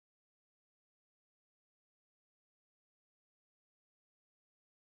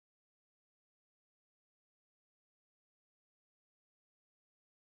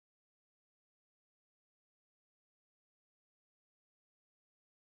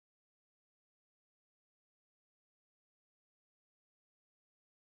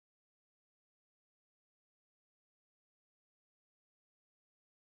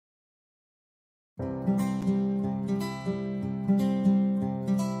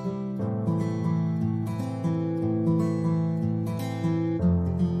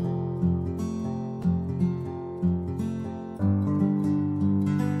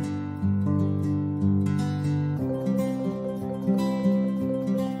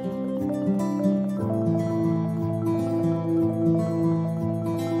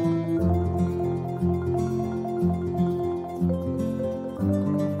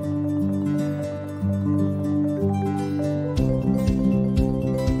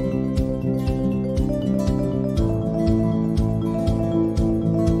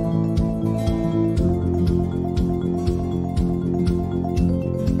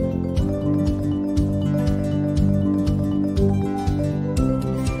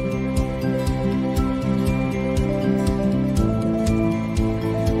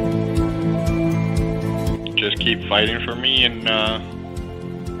Just keep fighting for me and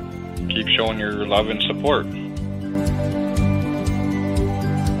keep showing your love and support.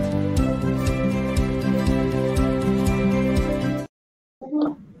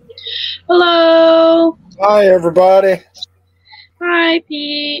 Hello. Hi, everybody. Hi,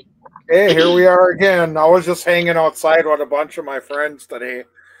 Pete. Hey, here we are again. I was just hanging outside with a bunch of my friends today,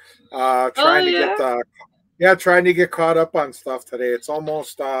 trying to get caught up on stuff today. It's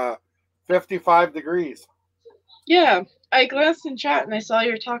almost 55 degrees. Yeah, I glanced in chat and I saw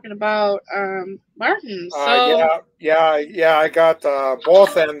you were talking about Martin. Yeah. I got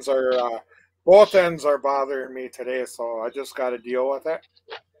both ends are bothering me today, so I just got to deal with it.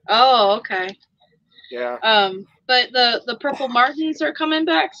 Oh, okay. Yeah. But the purple Martins are coming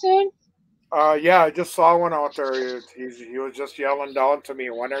back soon. Yeah, I just saw one out there. He was just yelling down to me,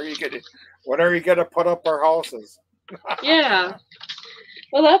 when are you gonna put up our houses? Yeah.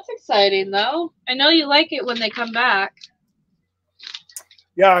 Well, that's exciting, though. I know you like it when they come back.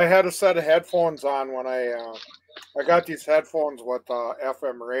 Yeah, I had a set of headphones on when I got these headphones with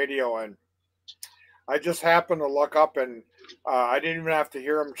FM radio, and I just happened to look up, and I didn't even have to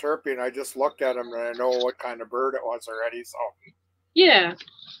hear them chirping. I just looked at them, and I know what kind of bird it was already. So yeah,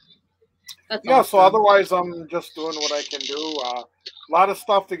 that's yeah. awesome. So otherwise, I'm just doing what I can do. A lot of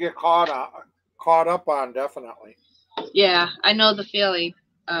stuff to get caught up on, definitely. Yeah, I know the feeling.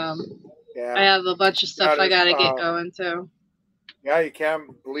 Yeah, I have a bunch of stuff I gotta get going too. Yeah, you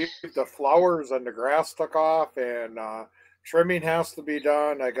can't believe the flowers and the grass took off, and trimming has to be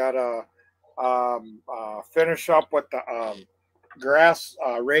done. I gotta finish up with the grass,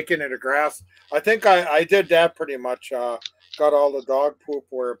 raking of the grass. I think I did that pretty much. Got all the dog poop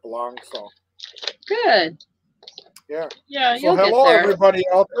where it belongs. So good. Yeah. Yeah. So hello everybody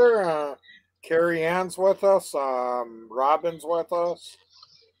out there. Carrie Ann's with us. Robin's with us.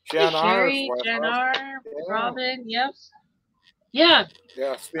 Jen R's with Jen us. R. Yeah. Robin. Yep. Yeah.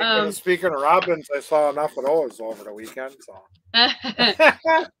 Yeah. Speaking of Robins, I saw enough of those over the weekend. So.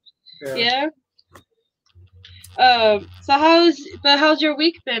 Yeah. So how's your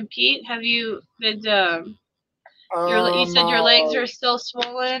week been, Pete? Have you been? You said your legs are still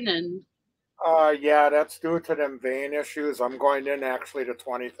swollen and. Yeah, that's due to them vein issues. I'm going in actually the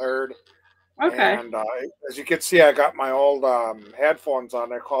 23rd. Okay. And as you can see, I got my old headphones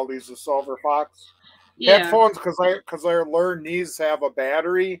on. I call these the Silver Fox headphones because I learned these have a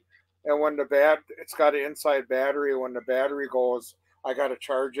battery, and when it's got an inside battery. When the battery goes, I got to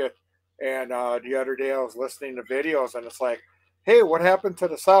charge it. And the other day I was listening to videos, and it's like, hey, what happened to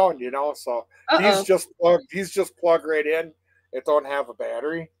the sound? So these just plug right in. It don't have a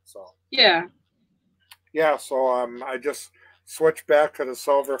battery, so yeah. So I just switched back to the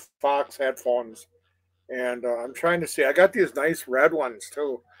Silver Fox headphones, and I'm trying to see. I got these nice red ones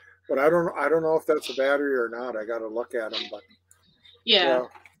too, but I don't know if that's a battery or not. I got to look at them, but yeah.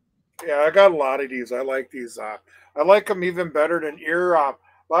 I got a lot of these. I like these. I like them even better than ear. A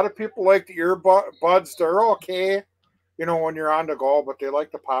lot of people like the earbuds. They're okay, when you're on the go, but they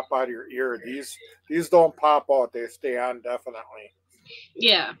like to pop out of your ear. These don't pop out. They stay on definitely.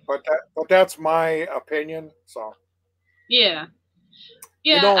 Yeah. But that's my opinion. So. Yeah.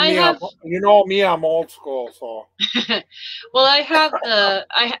 Yeah. You know me. I'm old school. So. Well, I have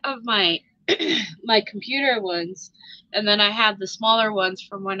my my computer ones, and then I have the smaller ones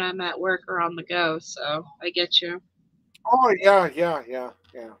from when I'm at work or on the go. So I get you. Oh yeah. Yeah.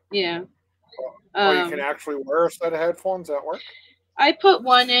 You can actually wear a set of headphones at work? I put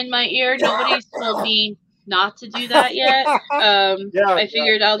one in my ear. Nobody's told me not to do that yet. I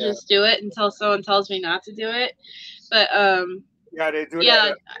figured I'll just do it until someone tells me not to do it. But yeah, they do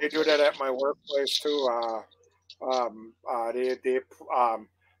that. They do that at my workplace too. They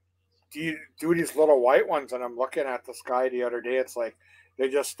do these little white ones, and I'm looking at this guy the other day. It's like they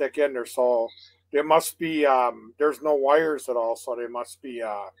just stick in there, so they must be there's no wires at all, so they must be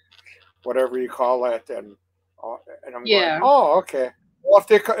whatever you call it, and I'm going, oh, okay. Well,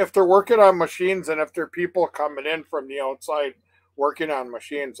 if they're working on machines, and if there are people coming in from the outside working on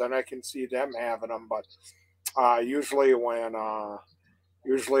machines, then I can see them having them. But usually when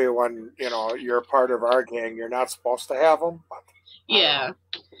you know you're part of our gang, you're not supposed to have them. But yeah.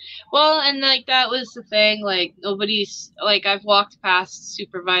 Well, and like that was the thing. Like nobody's like I've walked past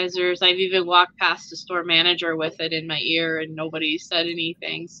supervisors. I've even walked past a store manager with it in my ear, and nobody said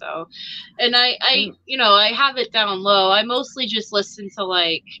anything. So, and I you know, I have it down low. I mostly just listen to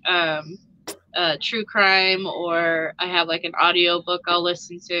like true crime, or I have like an audio book I'll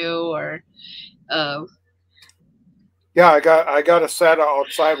listen to, or yeah, I got a set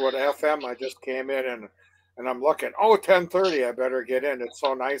outside with FM. I just came in and I'm looking. Oh, 10:30. I better get in. It's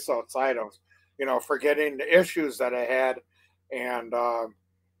so nice outside. I was, you know, forgetting the issues that I had, and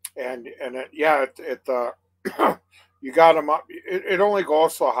you got them up. It only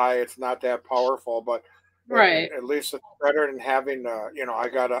goes so high. It's not that powerful, but right. At least it's better than having you know, I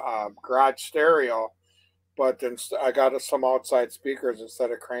got a garage stereo, but then I got some outside speakers instead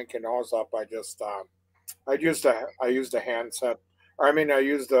of cranking those up. I just I used a handset. I mean, I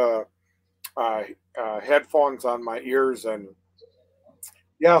used the headphones on my ears, and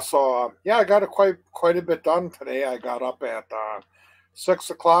yeah, so yeah, I got quite a bit done today. I got up at 6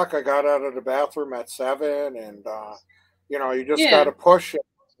 o'clock. I got out of the bathroom at 7, and you know, you just got to push it,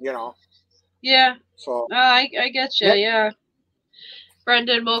 you know. Yeah. So I get you. Yeah.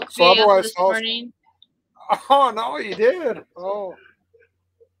 Brendan woke me up this morning. Oh no, you did. Oh.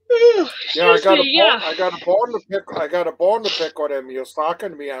 Yeah, I got a bone to pick. I got a bone to pick with him. He was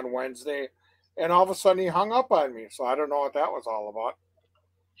talking to me on Wednesday, and all of a sudden he hung up on me. So I don't know what that was all about.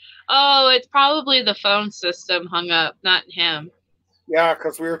 Oh, it's probably the phone system hung up, not him. Yeah,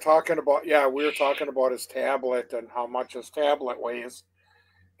 because we were talking about his tablet and how much his tablet weighs,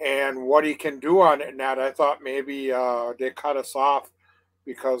 and what he can do on it. And that I thought maybe they cut us off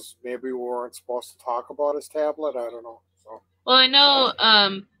because maybe we weren't supposed to talk about his tablet. I don't know. So. Well, I know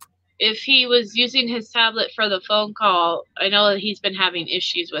if he was using his tablet for the phone call, I know that he's been having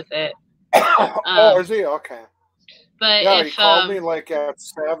issues with it. Oh, is he? Okay. But yeah, he called me like at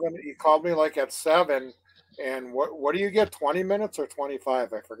 7. He called me like at 7, and what do you get? 20 minutes or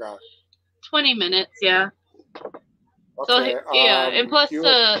 25? I forgot. 20 minutes, yeah. Okay. So yeah, and plus he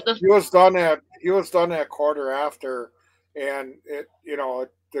was done at quarter after, and you know,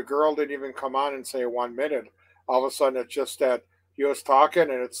 the girl didn't even come on and say 1 minute. All of a sudden, it's just that he was talking,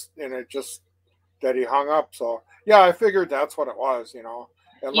 and it just that he hung up. So yeah, I figured that's what it was, you know,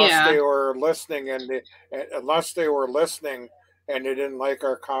 unless they were listening and they didn't like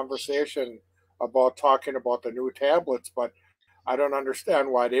our conversation about talking about the new tablets. But I don't understand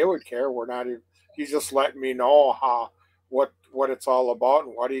why they would care. We're not even. He's just letting me know what it's all about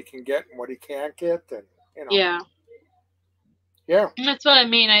and what he can get and what he can't get, and you know. Yeah. Yeah. That's what I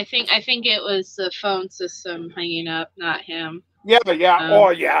mean. I think it was the phone system hanging up, not him. Yeah.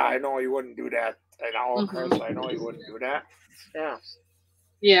 Oh, yeah. I know he wouldn't do that. I know, Mm-hmm. I know he wouldn't do that. Yeah.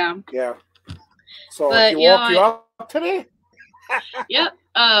 Yeah. Yeah. So but, he woke you up today? Yep.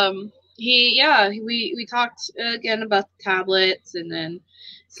 We talked again about the tablets and then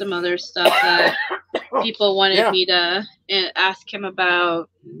some other stuff that people wanted me to ask him about.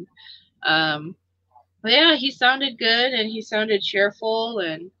 But yeah, he sounded good and he sounded cheerful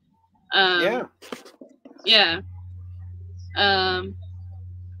and yeah.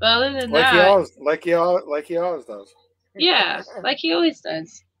 But other than that, like he always does. Yeah, like he always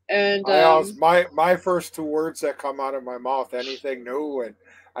does. And my first 2 words that come out of my mouth, anything new, and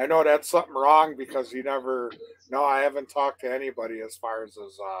I know that's something wrong because I haven't talked to anybody as far as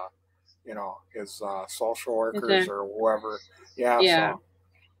his you know, his social workers or whoever. Yeah. So,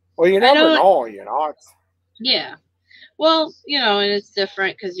 well, you never know, you know. Yeah. Well, you know, and it's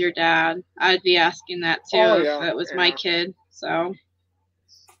different because your dad. I'd be asking that too if it was my kid. So,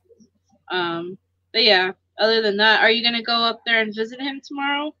 but yeah. Other than that, are you gonna go up there and visit him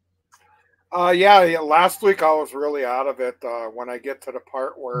tomorrow? Yeah. Last week I was really out of it. When I get to the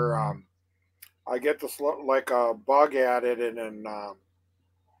part where I get this like a bug at it, and then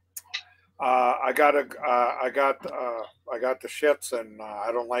I got the shits, and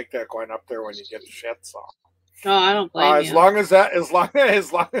I don't like that going up there when you get the shits. So. No, I don't blame you. As long as that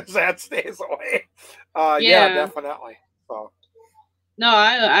stays away. Yeah, definitely. So. No,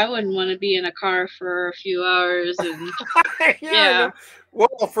 I wouldn't want to be in a car for a few hours and yeah.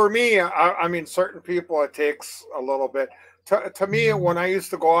 Well, for me, I mean, certain people it takes a little bit. To me, when I used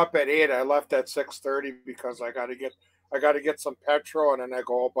to go up at 8, I left at 6:30 because I got to get some petrol, and then I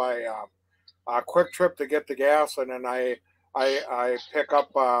go by a quick trip to get the gas, and then I pick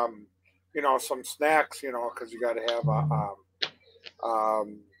up you know, some snacks, you know, because you got to have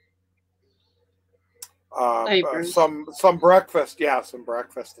some breakfast, yeah, some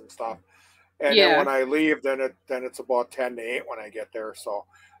breakfast and stuff. And then when I leave, then it's about 10 to 8 when I get there. So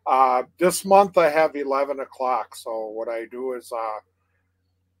this month I have 11 o'clock. So what I do is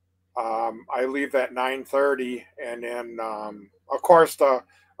I leave at 9:30, and then of course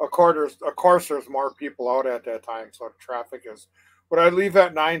there's more people out at that time, so the traffic is. But I leave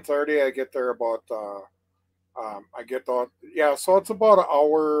at 9:30. I get there about so it's about an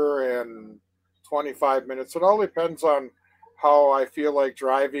hour and 25 minutes. It all depends on how I feel like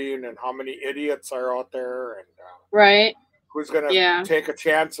driving and how many idiots are out there, and right, who's gonna take a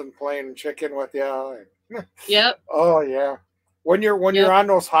chance and playing chicken with you. And yep. Oh yeah. When you're on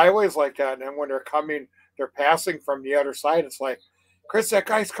those highways like that, and then when they're passing from the other side, it's like, Chris, that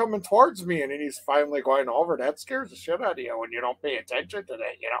guy's coming towards me, and then he's finally going over. That scares the shit out of you when you don't pay attention to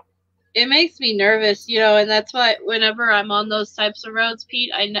that, you know. It makes me nervous, you know, and that's why whenever I'm on those types of roads,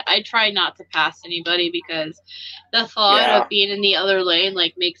 Pete, I try not to pass anybody, because the thought of being in the other lane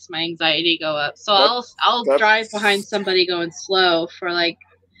like makes my anxiety go up. So I'll drive behind somebody going slow for like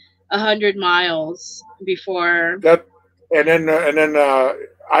 100 miles before that. And then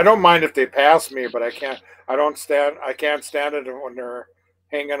I don't mind if they pass me, but I can't stand it when they're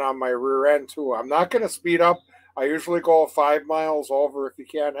hanging on my rear end too. I'm not going to speed up. I usually go 5 miles over. If you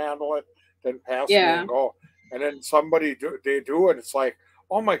can't handle it, then pass me and go. And then they do it. It's like,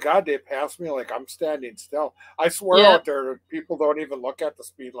 oh my God, they pass me like I'm standing still. I swear out there, people don't even look at the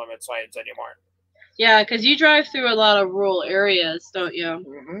speed limit signs anymore. Yeah, because you drive through a lot of rural areas, don't you?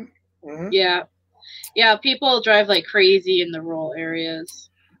 Mm-hmm. Mm-hmm. Yeah. Yeah, people drive like crazy in the rural areas.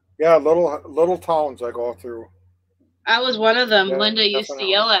 Yeah, little towns I go through. I was one of them. Yeah, Linda used to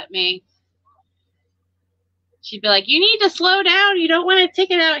yell at me. She'd be like, "You need to slow down. You don't want a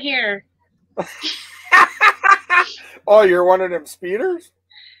ticket out here." Oh, you're one of them speeders?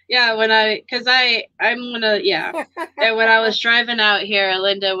 Yeah, I'm gonna, And when I was driving out here,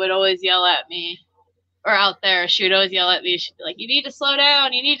 Linda would always yell at me. Or out there, she would always yell at me. She'd be like, "You need to slow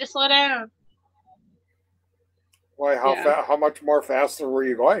down. You need to slow down." Why? How much more faster were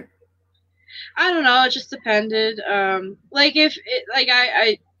you going? I don't know. It just depended. Like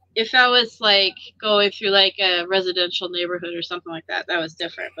if I was like going through like a residential neighborhood or something like that, that was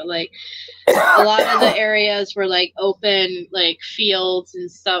different. But like a lot of the areas were like open, like fields and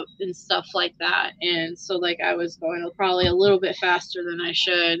stuff like that. And so like I was going probably a little bit faster than I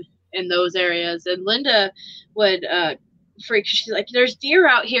should in those areas. And Linda would freak. She's like, "There's deer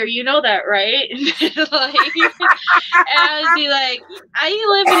out here, you know that, right?" Like, and I'd be like, "I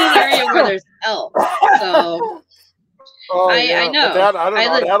live in an area where there's elk, so I know." But I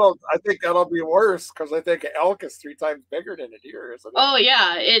don't know. I think that'll be worse, because I think an elk is 3 times bigger than a deer, isn't it? Oh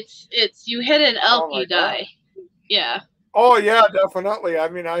yeah, it's you hit an elk, you die. Yeah. Oh yeah, definitely. I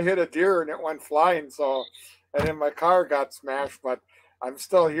mean, I hit a deer and it went flying, and then my car got smashed, but I'm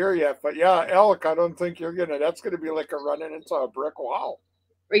still here yet. But yeah, elk, I don't think that's gonna be like a running into a brick wall.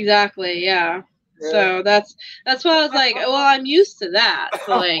 Exactly, yeah. So that's why I was like, well, I'm used to that.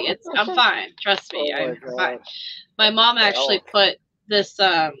 So like I'm fine. Trust me, I'm fine. My mom actually put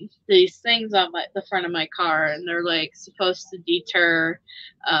these things on the front of my car, and they're like supposed to deter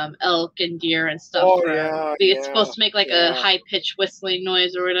elk and deer and stuff. It's supposed to make like a high pitched whistling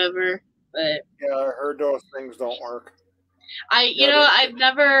noise or whatever. But yeah, I heard those things don't work. I've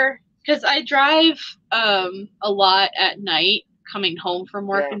never, because I drive a lot at night coming home from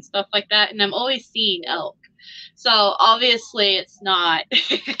work and stuff like that, and I'm always seeing elk. So obviously it's not,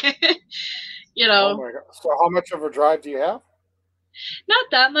 you know. Oh my God. So how much of a drive do you have? Not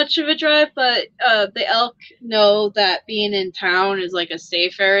that much of a drive, but the elk know that being in town is like a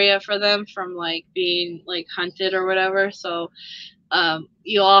safe area for them from like being like hunted or whatever. So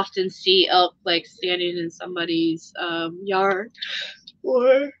you often see elk like standing in somebody's yard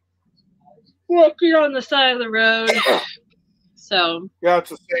or walking on the side of the road. So yeah, it's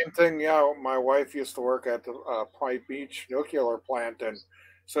the same thing. Yeah, my wife used to work at the Point Beach nuclear plant, and as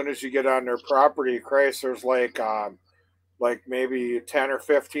soon as you get on their property, Christ, there's like maybe 10 or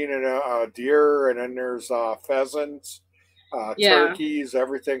 15 in a deer, and then there's pheasants, turkeys,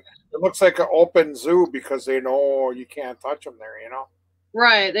 everything. It looks like an open zoo because they know you can't touch them there, you know.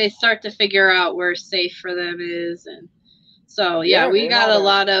 Right, they start to figure out where safe for them is, and so we got a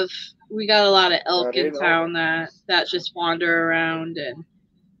lot of elk in town that just wander around,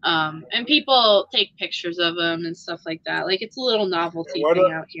 and people take pictures of them and stuff like that. Like it's a little novelty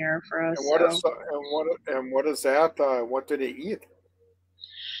thing out here for us. And what is that? What do they eat?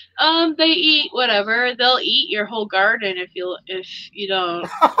 They eat whatever. They'll eat your whole garden if you don't.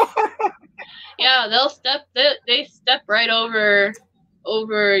 Yeah, they step right over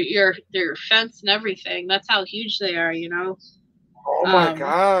their fence and everything. That's how huge they are, you know. Oh my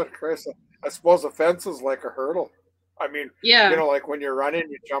God, Chris! I suppose a fence is like a hurdle. I mean, yeah, you know, like when you're running,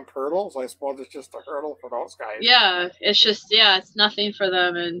 you jump hurdles. I suppose it's just a hurdle for those guys. Yeah, it's nothing for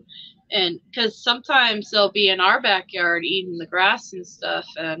them, and because sometimes they'll be in our backyard eating the grass and stuff,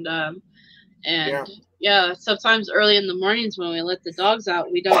 and sometimes early in the mornings when we let the dogs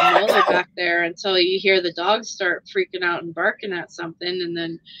out, we don't know they're back there until you hear the dogs start freaking out and barking at something, and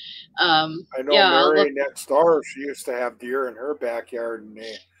then I know Mary next door, she used to have deer in her backyard, and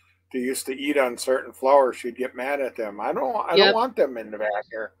they used to eat on certain flowers. She'd get mad at them. I don't want them in the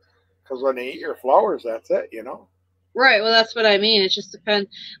backyard, because when they eat your flowers, that's it, you know. Right. Well, that's what I mean. It just depends.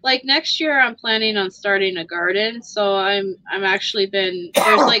 Like next year, I'm planning on starting a garden. So I'm actually there's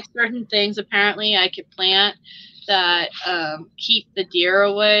like certain things apparently I could plant that keep the deer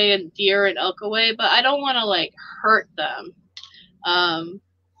away and deer and elk away, but I don't want to like hurt them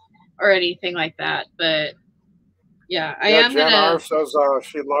or anything like that. But yeah, I am Jen gonna. R says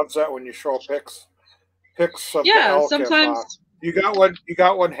she loves that when you show pics of the elk. Sometimes. You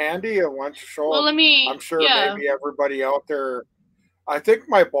got one handy, and why don't you show? Well, I'm sure maybe everybody out there. I think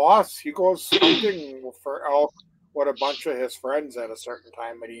my boss, he goes hunting for elk with a bunch of his friends at a certain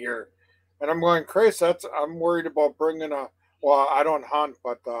time of the year, and I'm going, Chris, I'm worried about bringing a. Well, I don't hunt,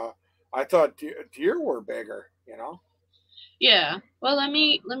 but I thought deer were bigger, you know. Yeah. Well, let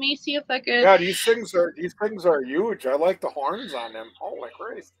me see if I could. Yeah, these things are huge. I like the horns on them. Holy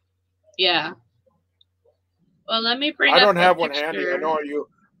Christ. Yeah. Well, let me bring. I don't have one handy. I know you.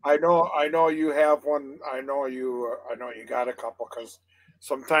 I know you have one. I know you got a couple, because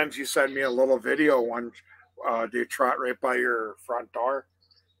sometimes you send me a little video when they trot right by your front door.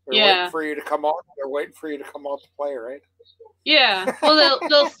 They're waiting for you to come out. They're waiting for you to come out to play, right? Yeah. Well,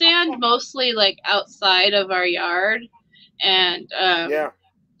 they'll stand mostly like outside of our yard, and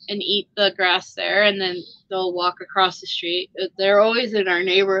and eat the grass there, and then they'll walk across the street. They're always in our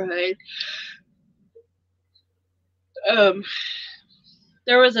neighborhood.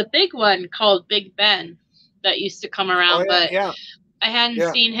 There was a big one called Big Ben that used to come around, but I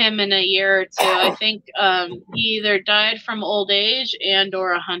hadn't seen him in a year or two. I think he either died from old age and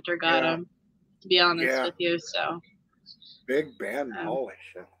or a hunter got him, to be honest with you. So Big Ben, holy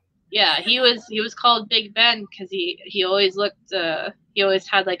shit. Yeah, he was called Big Ben because he always looked he always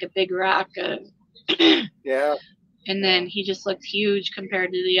had like a big rack. And then he just looked huge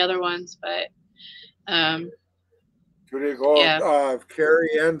compared to the other ones, but do they go?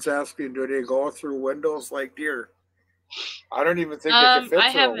 Carrie Ann's asking, do they go through windows like deer? I don't even think they can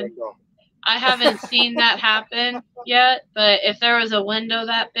fit through a window. I haven't seen that happen yet, but if there was a window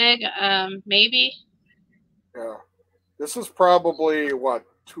that big, maybe. Yeah, this is probably what,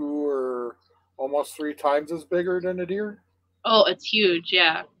 2 or almost 3 times as bigger than a deer. Oh, it's huge.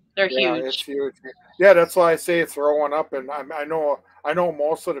 Yeah, they're huge. Yeah, it's huge. Yeah, that's why I say throw one up, and I know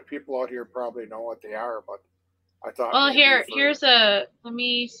most of the people out here probably know what they are, but. I thought. Well, here's let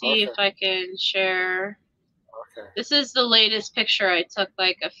me see if I can share. Okay. This is the latest picture I took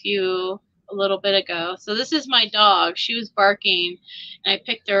like a little bit ago. So this is my dog. She was barking, and I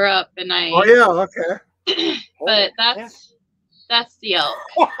picked her up, and I. Oh yeah, okay. But that's the elk.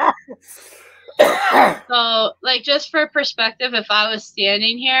 So, like, just for perspective, if I was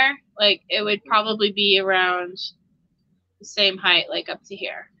standing here, like, it would probably be around the same height, like up to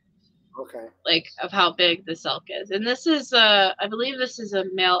here. Okay. Like, of how big this elk is. And this is, I believe this is a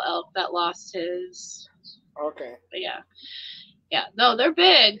male elk that lost his. Okay. But yeah. Yeah. No, they're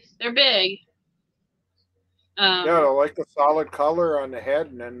big. They're big. Yeah, I like the solid color on the head,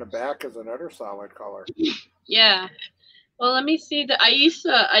 and then the back is another solid color. Yeah. Well, let me see.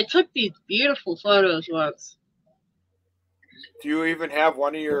 I took these beautiful photos once. Do you even have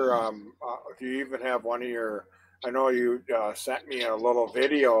one of your, I know you sent me a little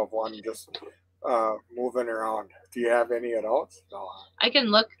video of one just moving around. Do you have any of those? No. I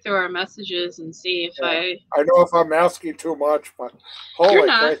can look through our messages and see if I know if I'm asking too much, but holy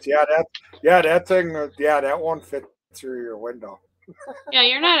Christ, that thing, that won't fit through your window. Yeah,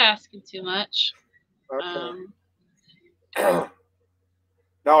 you're not asking too much. Okay.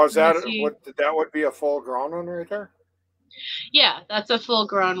 Now, is that would be a full grown one right there? Yeah, that's a full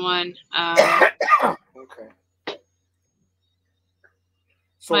grown one. Okay.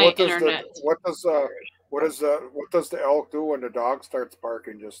 So what does the elk do when the dog starts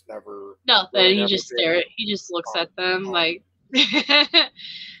barking? Just never. Nothing. He just stares. He just looks at them like. Let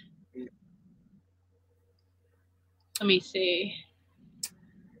me see.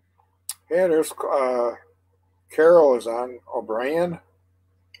 Yeah, there's Carol is on. O'Brien.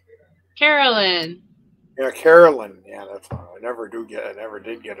 Carolyn. Yeah, Carolyn. Yeah, that's I never did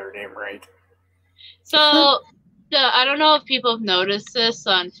get her name right. So I don't know if people have noticed this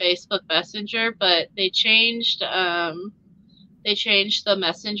on Facebook Messenger, but they changed the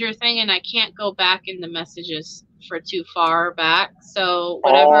messenger thing, and I can't go back in the messages for too far back. So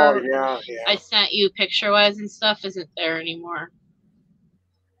whatever I sent you picture wise and stuff isn't there anymore.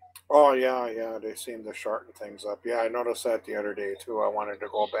 Oh yeah, they seem to shorten things up. Yeah, I noticed that the other day too. I wanted to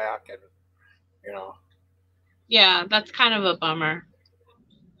go back and Yeah, that's kind of a bummer.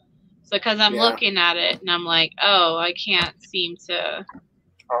 So because I'm looking at it and I'm like, oh, I can't seem to.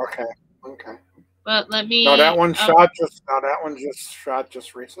 Okay. But let me. No, that one shot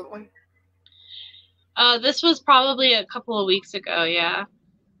just recently. This was probably a couple of weeks ago. Yeah.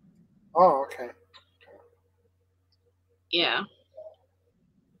 Oh, okay. Yeah.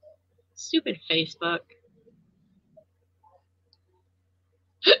 Stupid Facebook.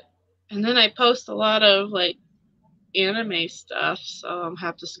 And then I post a lot of like anime stuff, so I'll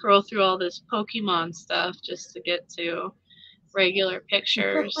have to scroll through all this Pokemon stuff just to get to regular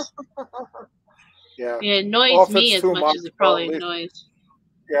pictures. Yeah. It annoys me as much as it probably annoys.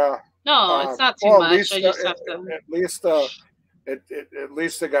 Yeah. No, it's not too much. I just have to. At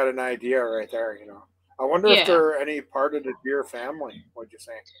least they got an idea right there. I wonder if they're any part of the deer family. What'd you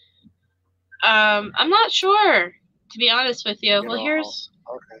think? I'm not sure, to be honest with you. Well,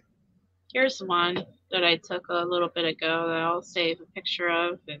 here's one that I took a little bit ago that I'll save a picture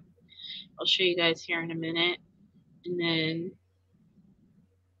of, and I'll show you guys here in a minute. And then,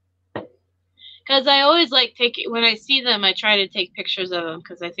 because I always like when I see them, I try to take pictures of them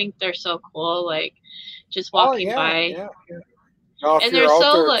because I think they're so cool. Like just walking by. Yeah. Now, if you're out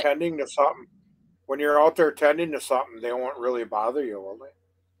there attending to something, when you're out there attending to something, they won't really bother you, will they?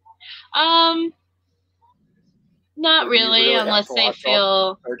 Not really, unless they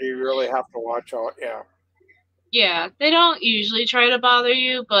feel. Or do you really have to watch out? Yeah. Yeah, they don't usually try to bother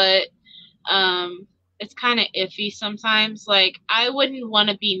you, but it's kind of iffy sometimes. Like, I wouldn't want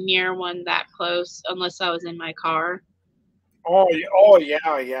to be near one that close unless I was in my car. Oh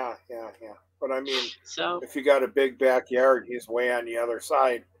yeah. But I mean, if you got a big backyard, he's way on the other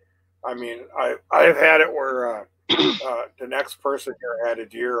side. I mean, I've had it where the next person here had a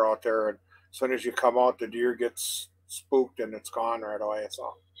deer out there, and as soon as you come out, the deer gets spooked and it's gone right away.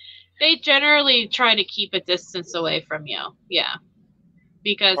 So they generally try to keep a distance away from you. Yeah.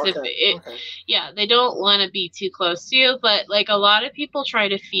 Because they don't want to be too close to you. But like a lot of people try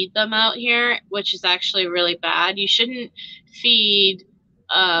to feed them out here, which is actually really bad. You shouldn't feed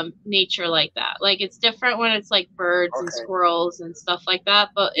nature like that. Like it's different when it's like birds and squirrels and stuff like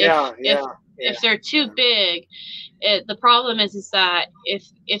that. But if they're too big, the problem is that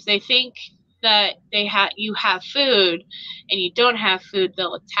if they think that you have food and you don't have food,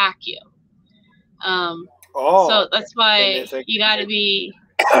 they'll attack you. So that's why you got to be.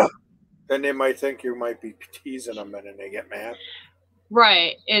 Then they might think you might be teasing them, and then they get mad.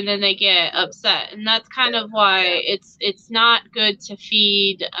 Right, and then they get upset, and that's kind of why it's not good to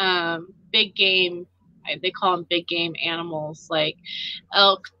feed big game. They call them big game animals like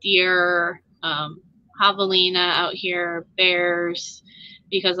elk, deer, javelina out here, bears,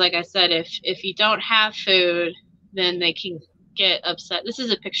 because like I said, if you don't have food, then they can get upset. This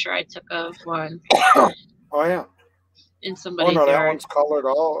is a picture I took of one. Oh yeah. In somebody's yard. That one's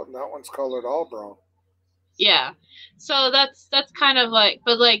colored all brown. Yeah. So that's kind of like,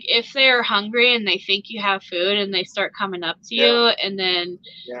 but like if they're hungry and they think you have food and they start coming up to you and then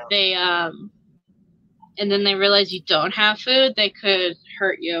they realize you don't have food, they could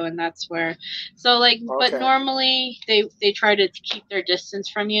hurt you, and that's where. So like, but normally they try to keep their distance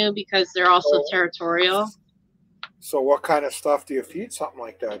from you because they're also territorial. So what kind of stuff do you feed something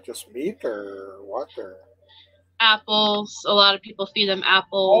like that? Just meat or what? Or apples. A lot of people feed them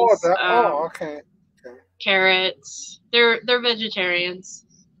apples. Okay. Carrots. They're vegetarians.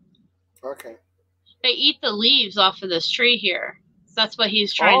 Okay. They eat the leaves off of this tree here. So that's what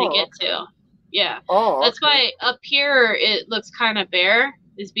he's trying to get to. Yeah. That's why up here it looks kind of bare,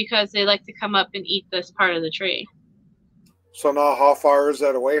 is because they like to come up and eat this part of the tree. So now how far is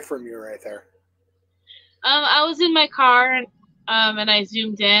that away from you right there? I was in my car and I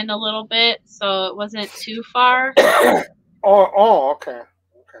zoomed in a little bit, so it wasn't too far. Okay.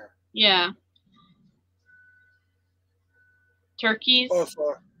 Yeah. Turkeys.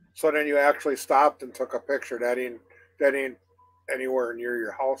 So then you actually stopped and took a picture. That ain't anywhere near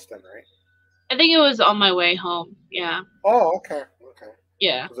your house then, right? I think it was on my way home. Yeah. Oh, okay.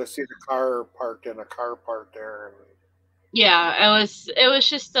 Yeah. Because I see the car parked in a car park there. Yeah, it was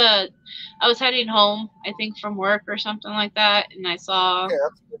just I was heading home, I think from work or something like that, and I saw, Okay,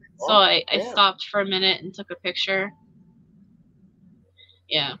 that's pretty cool. so I Yeah. stopped for a minute and took a picture.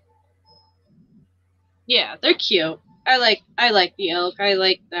 Yeah. Yeah, they're cute. I like the elk. I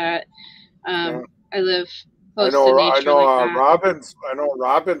like that. Yeah. I live I close to nature like that.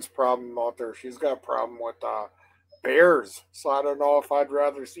 Robin's problem out there. She's got a problem with bears. So I don't know if I'd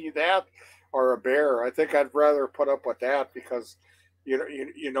rather see that or a bear. I think I'd rather put up with that because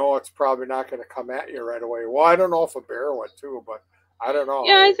you know it's probably not going to come at you right away. Well, I don't know if a bear would too, but I don't know.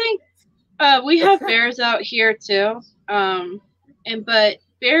 Yeah, I think we have bears out here too. But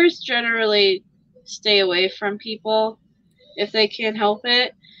bears generally stay away from people if they can help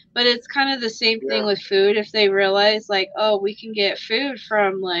it. But it's kind of the same thing with food. If they realize, like, oh, we can get food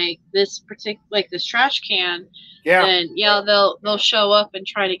from like this this trash can, then they'll show up and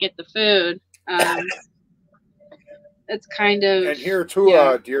try to get the food. It's kind of, and here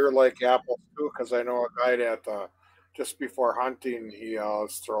too, deer like apples too, because I know a guy that just before hunting he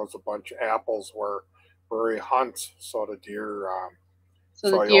throws a bunch of apples where he hunts, so the deer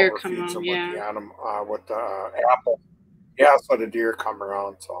so the deer come on, with the apple. Yeah, so the deer come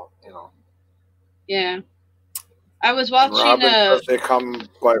around, so you know. Yeah, I was watching. Robin says they come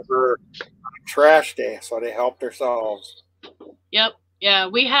by her trash day, so they help themselves. Yep. Yeah,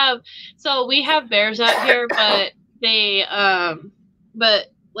 we have bears out here, but they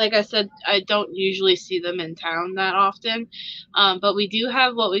but like I said, I don't usually see them in town that often. But we do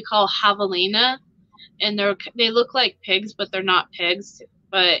have what we call javelina, and they look like pigs, but they're not pigs.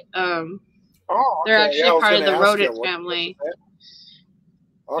 But they're actually part of the rodent family.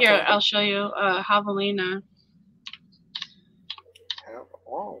 Okay. Here, I'll show you javelina.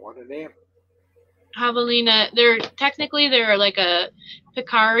 Oh, what a name! Javelina. They're like a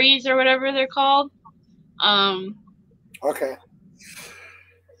pecaries or whatever they're called. Okay.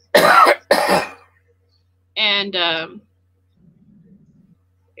 And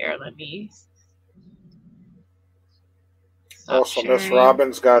here, let me. So Miss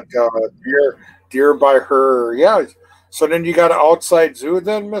Robin's got deer by her. Yeah. So then you got an outside zoo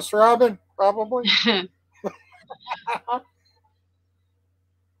then, Miss Robin, probably.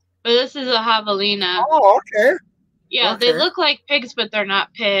 But this is a javelina. Oh, okay. Yeah, okay. They look like pigs, but they're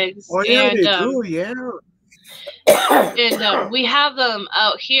not pigs. Oh, yeah, they do, yeah. And we have them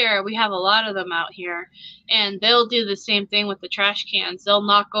out here. We have a lot of them out here. And they'll do the same thing with the trash cans. They'll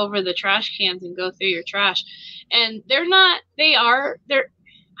knock over the trash cans and go through your trash. And they're how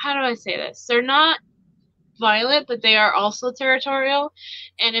do I say this? They're not violent, but they are also territorial.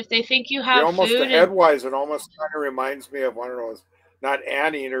 And if they think you have almost food, headwise, it almost kind of reminds me of one of those, not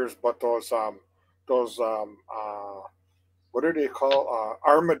anteaters, but those what do they call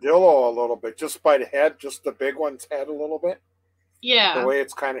armadillo a little bit, just by the head, just the big one's head a little bit. Yeah. The way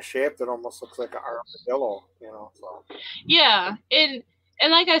it's kind of shaped, it almost looks like an armadillo, you know. So. Yeah, and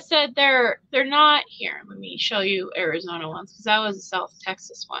like I said, they're not here. Let me show you Arizona ones because that was a South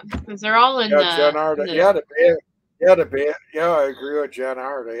Texas one because they're all in Jen Arda. I agree with Jen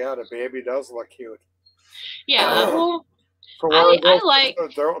Arda. Yeah, the baby does look cute. Yeah, well, so I like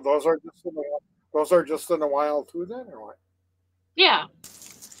those are just in the wild too, then, or what? Yeah.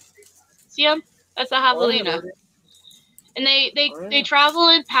 See them? That's a javelina. And they travel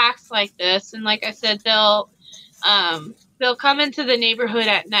in packs like this, and like I said, they'll come into the neighborhood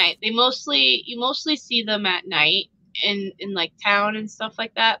at night. You mostly see them at night in like town and stuff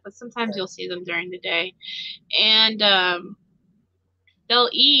like that, but sometimes you'll see them during the day. And they'll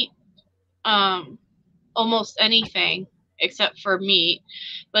eat almost anything except for meat,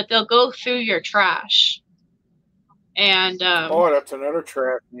 but they'll go through your trash. And that's another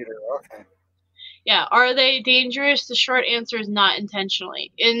trash eater. Okay. Yeah, are they dangerous? The short answer is not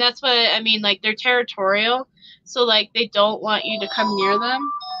intentionally. And that's what I mean, like they're territorial, so like they don't want you to come near them.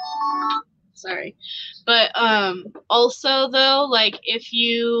 Sorry. But also though, like if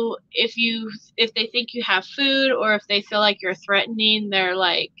they think you have food or if they feel like you're threatening their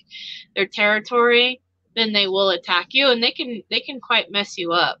territory, then they will attack you, and they can quite mess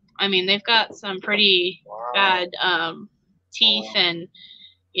you up. I mean, they've got some pretty bad teeth, and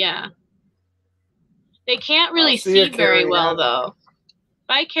yeah. They can't really see very well, though.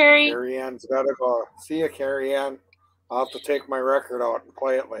 Bye, Carrie. Carrie Ann's got to go. See you, Carrie Ann. I'll have to take my record out and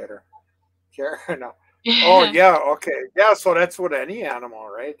play it later. Carrie, no. Oh, yeah, okay. Yeah, so that's with any animal,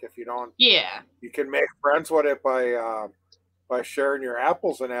 right? If you don't... Yeah. You can make friends with it by sharing your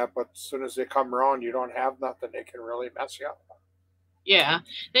apples and that, but as soon as they come around, you don't have nothing. They can really mess you up. Yeah,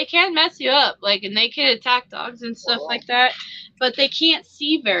 they can mess you up, and they can attack dogs and stuff like that, but they can't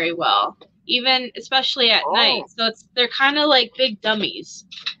see very well. even especially at night. So they're kind of like big dummies.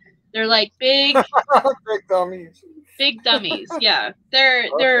 They're like big big dummies. Big dummies. Yeah.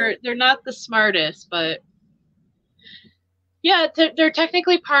 They're not the smartest, but yeah, they're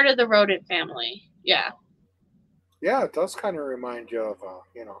technically part of the rodent family. Yeah. Yeah, it does kind of remind you of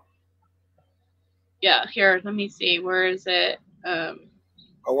you know. Yeah, here, let me see. Where is it? I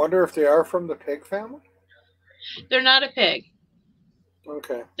wonder if they are from the pig family? They're not a pig.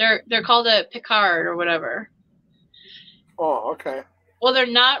 Okay. They're called a Picard or whatever. Oh, okay. Well, they're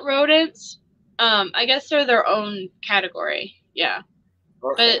not rodents. I guess they're their own category. Yeah.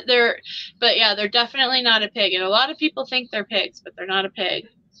 Okay. But yeah, they're definitely not a pig. And a lot of people think they're pigs, but they're not a pig.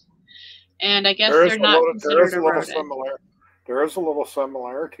 And I guess they're not considered a rodent. There is a little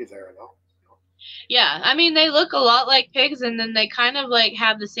similarity there, though. Yeah, I mean, they look a lot like pigs, and then they kind of like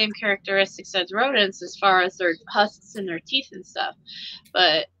have the same characteristics as rodents as far as their husks and their teeth and stuff.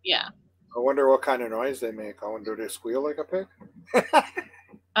 But yeah. I wonder what kind of noise they make. I wonder, do they squeal like a pig?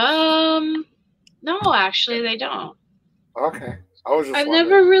 No, actually, they don't. Okay. I've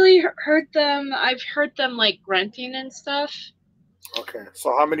never really heard them. I've heard them like grunting and stuff. Okay.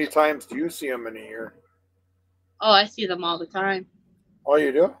 So how many times do you see them in a year? Oh, I see them all the time. Oh,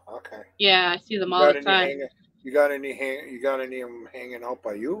 you do? Okay. Yeah, I see them all the time. You got any of them hanging out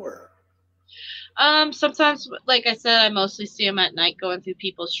by you, or? Sometimes, like I said, I mostly see them at night going through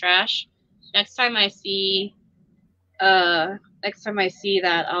people's trash. Next time I see that,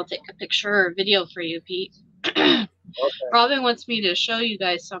 I'll take a picture or a video for you, Pete. Okay. Robin wants me to show you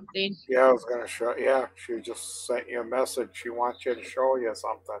guys something. Yeah, I was gonna show. Yeah, she just sent you a message. She wants you to show you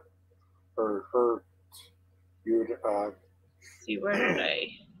something, or you. See, where did I?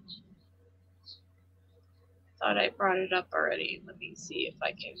 Thought I brought it up already. Let me see if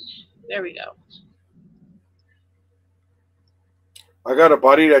I can. There we go. I got a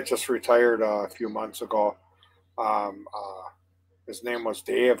buddy that just retired a few months ago. His name was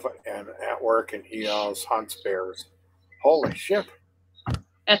Dave, and at work, and he hunts bears. Holy shit!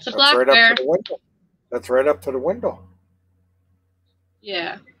 That's a black bear. Up to the window. That's right up to the window.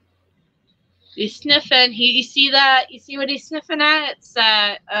 Yeah. He's sniffing. You see that? You see what he's sniffing at? It's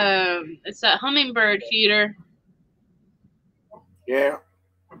that hummingbird feeder. Yeah.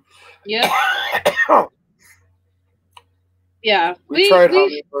 Yep. Yeah. We tried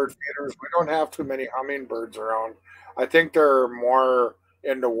hummingbird feeders. We don't have too many hummingbirds around. I think they're more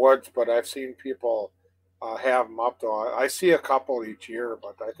in the woods, but I've seen people have them up though. I see a couple each year,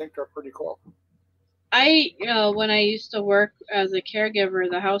 but I think they're pretty cool. When I used to work as a caregiver,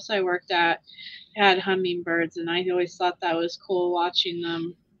 the house I worked at had hummingbirds, and I always thought that was cool watching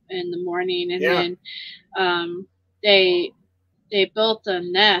them in the morning. And then they built a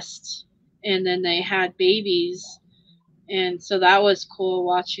nest, and then they had babies, and so that was cool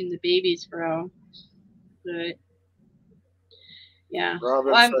watching the babies grow. But yeah,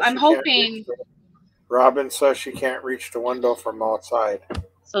 I'm hoping. Robin says she can't reach the window from outside.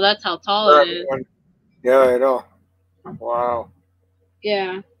 So that's how tall it is. Yeah, I know. Wow.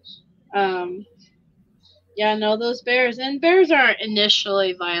 Yeah. Yeah, no, those bears aren't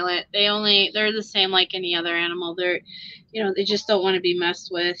initially violent. They're the same like any other animal. They just don't want to be messed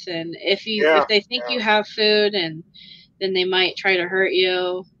with. And if they think you have food, and then they might try to hurt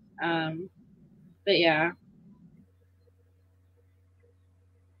you. But yeah.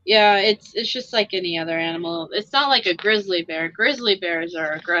 Yeah, it's just like any other animal. It's not like a grizzly bear. Grizzly bears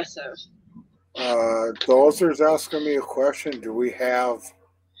are aggressive. Dozer's asking me a question. Do we have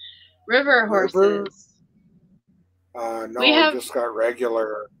river horses? No, we just got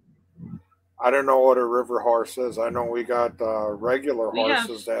regular. I don't know what a river horse is. I know we got regular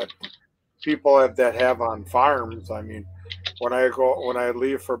horses that people have on farms. I mean, when I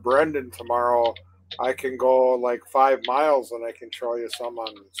leave for Brendan tomorrow, I can go like 5 miles and I can show you some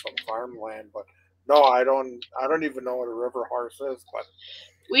on some farmland. But no, I don't even know what a river horse is. But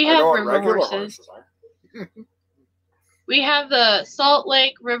we have river horses. We have the Salt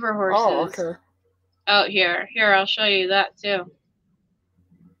Lake River horses. Oh, okay. Out here. Here, I'll show you that too.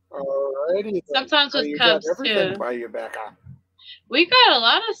 Alrighty. Sometimes with cubs too. By you, Becca. We've got a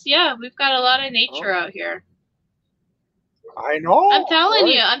lot of nature out here. I know. I'm telling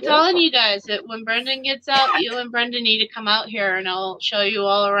you guys that when Brendan gets out, you and Brendan need to come out here, and I'll show you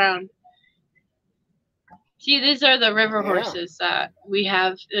all around. See, these are the river horses that we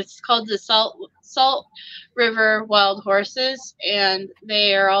have. It's called the Salt River Wild Horses, and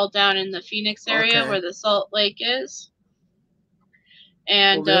they are all down in the Phoenix area where the Salt Lake is.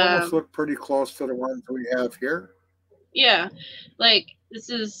 And they almost look pretty close to the ones we have here. Yeah, like this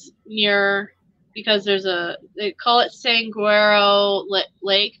is near because they call it Sanguero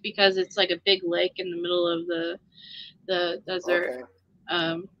Lake because it's like a big lake in the middle of the desert.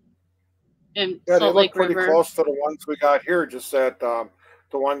 Okay. And Yeah, Salt they look Lake pretty River. close to the ones we got here. Just that the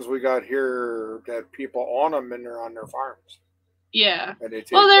ones we got here that people own them and they're on their farms. Yeah. And they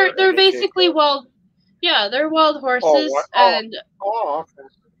take Well, they're basically wild. Yeah, they're wild horses, and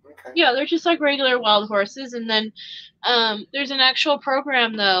okay. Yeah, they're just like regular wild horses, and then there's an actual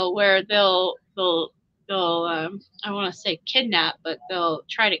program though where they'll I want to say kidnap, but they'll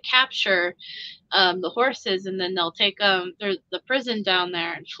try to capture the horses, and then they'll take there's the prison down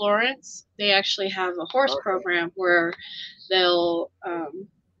there in Florence. They actually have a horse program where they'll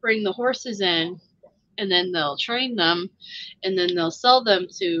bring the horses in, and then they'll train them, and then they'll sell them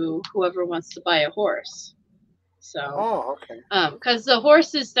to whoever wants to buy a horse. So, because the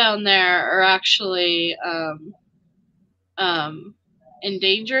horses down there are actually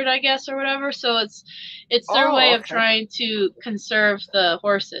endangered, I guess, or whatever. So it's their way of trying to conserve the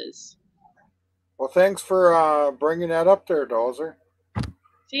horses. Well, thanks for bringing that up there, Dozer.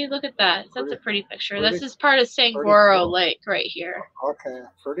 See, look at that. That's a pretty picture. This is part of Sanguero Lake right here. Okay,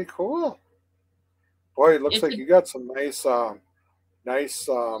 pretty cool. Boy, it looks like you got some nice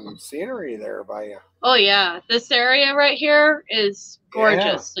scenery there by you. Oh yeah, this area right here is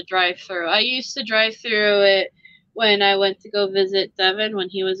gorgeous to drive through. I used to drive through it when I went to go visit Devin when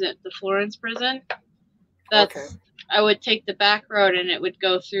he was at the Florence prison. I would take the back road and it would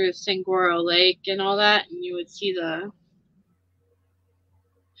go through Sanguero Lake and all that, and you would see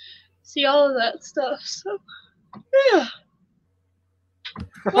all of that stuff. So yeah,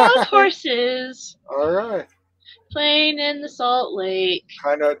 wild horses. All right. Playing in the Salt Lake.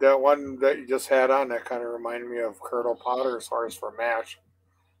 Kind of that one that you just had on that kind of reminded me of Colonel Potter's horse for MASH.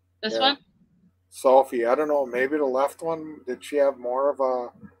 This one? Sophie, I don't know. Maybe the left one, did she have more of a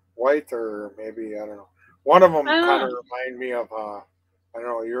white or maybe, I don't know. One of them kind of remind me of, I don't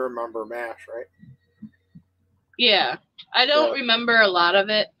know, you remember MASH, right? Yeah. I don't remember a lot of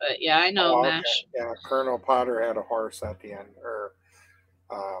it, but yeah, I know MASH. Yeah, Colonel Potter had a horse at the end, or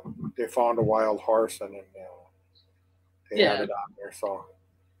they found a wild horse and then they had it on there. So,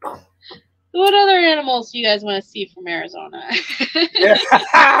 what other animals do you guys want to see from Arizona?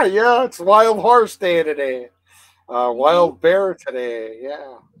 yeah, it's Wild Horse Day today. Wild Bear today.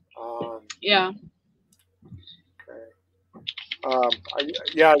 Yeah. Yeah. Okay.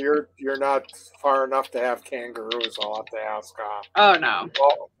 Yeah, you're not far enough to have kangaroos. I'll have to ask. Oh no.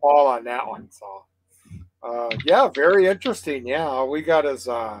 Paul on that one. So, yeah, very interesting. Yeah, all we got is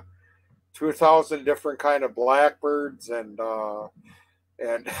 2,000 different kind of blackbirds and well,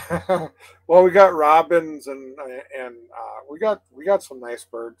 we got robins and we got some nice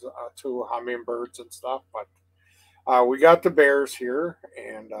birds too, hummingbirds and stuff. But we got the bears here,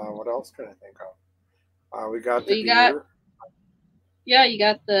 and what else can I think of? We got the deer. Yeah, you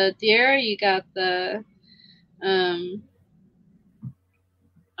got the deer. You got the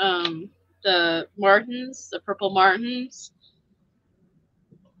martins, the purple martins.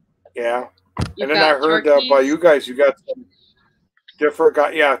 Yeah, and then I heard by you guys, you got some different,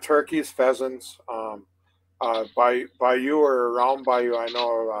 turkeys, pheasants. By you or around by you, I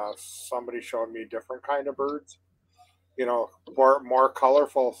know somebody showed me different kind of birds. You know, more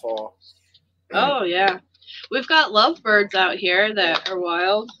colorful. So. Oh yeah, we've got lovebirds out here that are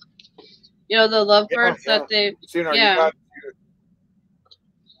wild. You know the lovebirds that they. You got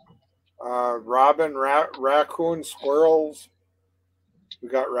robin, raccoon, squirrels. We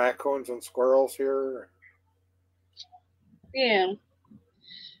got raccoons and squirrels here. Yeah.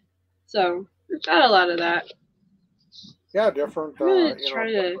 So we've got a lot of that. Yeah, different. Different.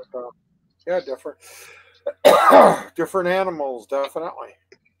 Different animals, definitely.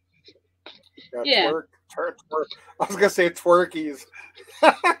 Yeah. I was gonna say twerkies.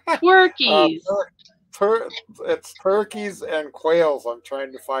 Twerkies. It's turkeys and quails. I'm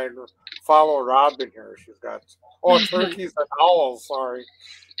trying to follow Robin here. She's got turkeys and owls. Sorry,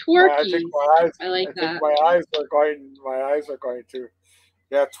 twerkies. I think my eyes are going to.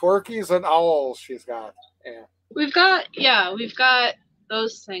 Yeah, twerkies and owls. She's got. Yeah. We've got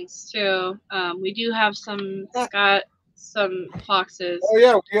those things too. We do have some foxes.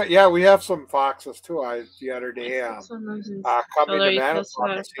 Oh yeah, we have some foxes too. The other day, coming to Manitoba,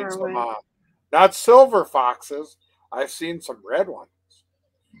 I've seen some. Not silver foxes. I've seen some red ones.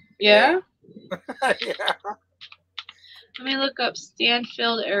 Yeah? Yeah. Let me look up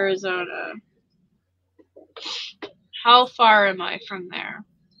Stanfield, Arizona. How far am I from there?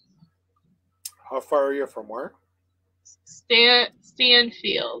 How far are you from where?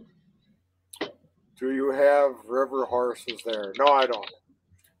 Stanfield. Do you have river horses there? No, I don't.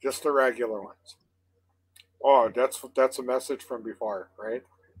 Just the regular ones. Oh, that's a message from before, right?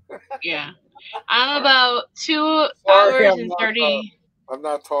 Yeah. I'm about 2 Sorry, hours and 30. I'm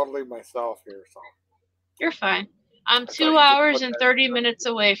not totally myself here, so. You're fine. I'm I 2 thought you just hours put and that 30 in. minutes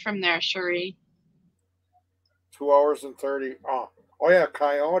away from there, Cherie. 2 hours and 30. Oh yeah,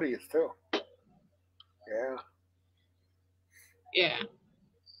 coyotes too. Yeah. Yeah.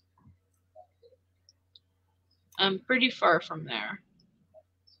 I'm pretty far from there.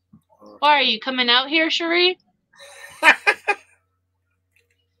 Okay. Why are you coming out here, Cherie?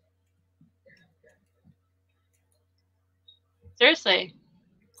 Seriously.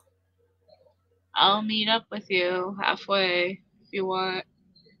 I'll meet up with you halfway if you want.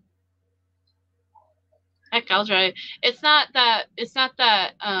 Heck, I'll drive. It's not that it's not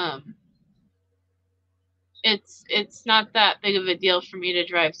that big of a deal for me to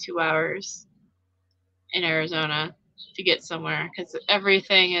drive 2 hours in Arizona to get somewhere, because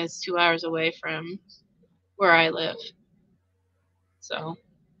everything is 2 hours away from where I live. So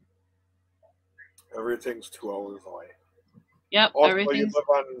Everything's 2 hours away. yep, Also, everything's.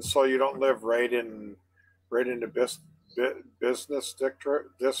 so you don't live right in the business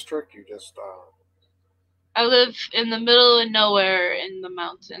district. You just. I live in the middle of nowhere in the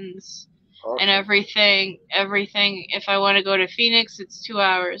mountains. Okay. And everything, if I want to go to Phoenix, it's 2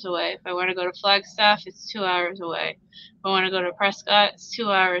 hours away. If I want to go to Flagstaff, it's 2 hours away. If I want to go to Prescott, it's 2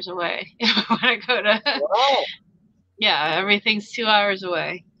 hours away. If I want to go to... Wow. Yeah, everything's 2 hours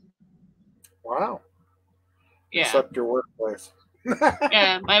away. Wow. Yeah. Except your workplace.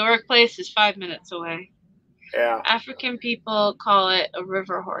 Yeah, my workplace is 5 minutes away. Yeah. African people call it a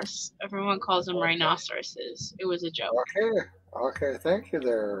river horse. Everyone calls them rhinoceroses. It was a joke. Okay. Okay. Thank you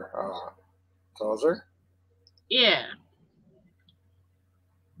there, Tozer. Yeah.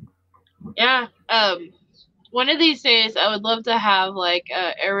 Yeah. One of these days, I would love to have like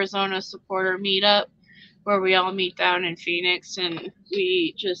a Arizona supporter meetup where we all meet down in Phoenix and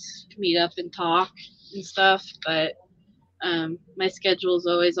we just meet up and talk and stuff. But my schedule is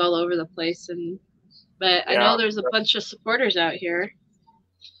always all over the place, but I know there's a bunch of supporters out here.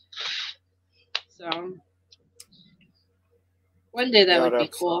 So one day that would be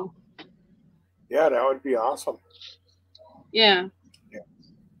cool. Yeah, that would be awesome. Yeah.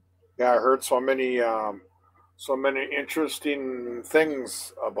 Yeah, I heard so many interesting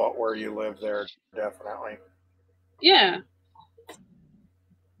things about where you live there. Definitely. Yeah.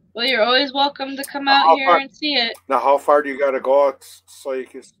 Well, you're always welcome to come out here and see it. Now, how far do you got to go so you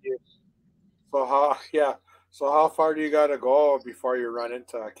can see it? So how far do you got to go before you run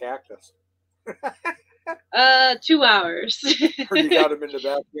into a cactus? 2 hours. Or you got them in the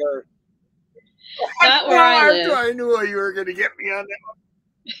backyard? Not where I live. I knew you were going to get me on that one.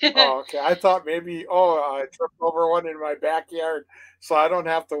 Oh, okay. I thought maybe, I tripped over one in my backyard, so I don't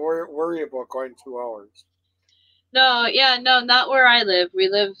have to worry about going 2 hours. No, not where I live. We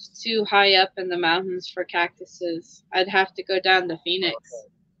live too high up in the mountains for cactuses. I'd have to go down to Phoenix. Okay.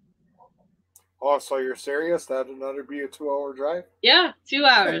 Oh, so you're serious? That'd another be a 2 hour drive? Yeah, 2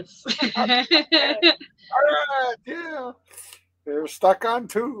 hours. All right, yeah. They're stuck on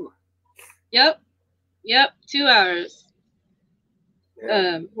 2. Yep, 2 hours.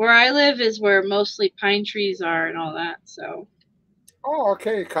 Yeah. Where I live is where mostly pine trees are and all that. So. Oh,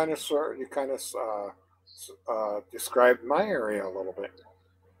 okay. You kind of described my area a little bit.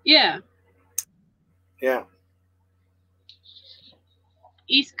 Yeah. Yeah.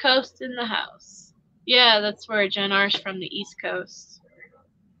 East Coast in the house. Yeah, that's where Jen R's from, the East Coast.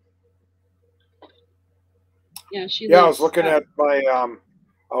 Yeah, I was looking at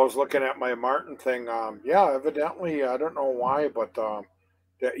my Martin thing. Evidently, I don't know why, but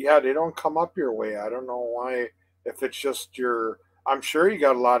they don't come up your way. I don't know why. If it's just I'm sure you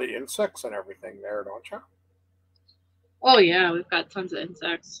got a lot of insects and everything there, don't you? Oh yeah, we've got tons of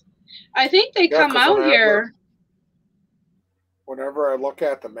insects. I think they come out here. Whenever I look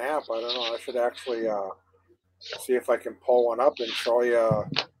at the map, I don't know. I should actually see if I can pull one up and show you.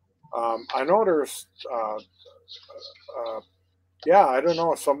 I know there's. I don't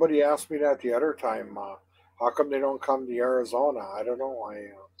know. Somebody asked me that the other time. How come they don't come to Arizona? I don't know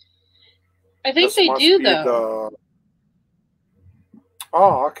why. I think they do though.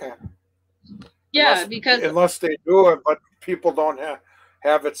 Oh, okay. Yeah, unless they do it, but people don't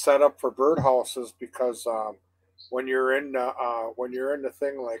have it set up for birdhouses because when you're in the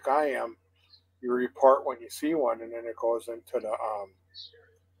thing like I am, you report when you see one, and then it goes into the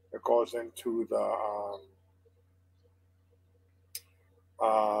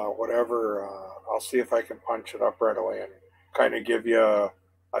whatever. I'll see if I can punch it up right away and kind of give you a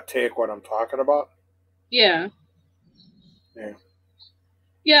take what I'm talking about. Yeah. Yeah.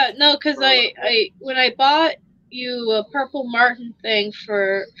 Yeah, no, because I when I bought you a Purple Martin thing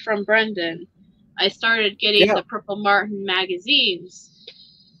from Brendan, I started getting the Purple Martin magazines.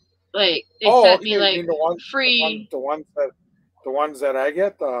 Like they sent me like free. The ones that I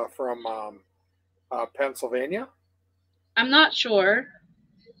get from Pennsylvania. I'm not sure.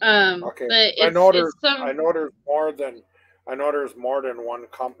 Okay, but I know there's more than one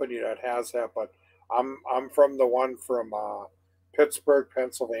company that has that, but I'm from the one from Pittsburgh,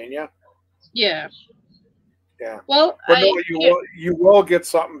 Pennsylvania. Yeah. Yeah. Well, but no, you will get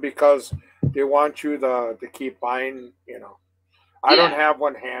something because they want you to keep buying. You know, I don't have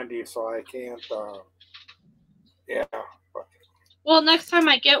one handy, so I can't. Yeah. But well, next time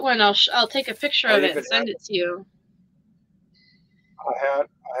I get one, I'll take a picture of it and send it to you.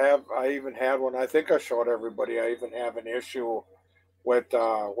 I even had one. I think I showed everybody. I even have an issue with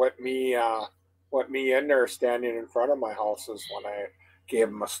what me in there standing in front of my houses when I gave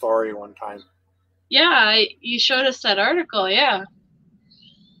him a story one time. Yeah, you showed us that article. Yeah.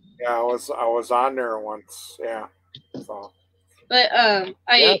 Yeah, I was on there once. Yeah. So. But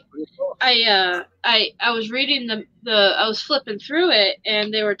I was reading I was flipping through it,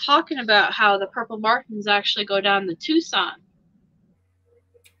 and they were talking about how the Purple Martins actually go down to Tucson.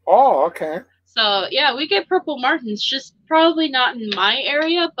 Oh, okay. So yeah, we get Purple Martins, just probably not in my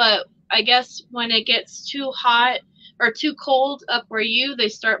area, but I guess when it gets too hot or too cold up where they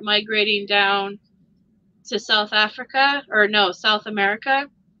start migrating down to South Africa, or no, South America.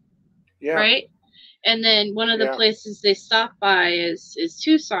 Yeah. Right? And then one of the places they stop by is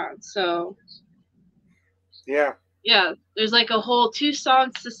Tucson. So yeah. Yeah, there's like a whole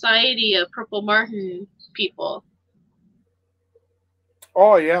Tucson society of Purple Martin people.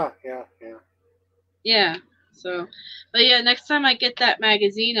 Oh yeah. Yeah. So, but yeah, next time I get that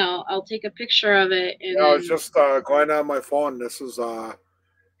magazine, I'll take a picture of it. And I was just going on my phone. This is the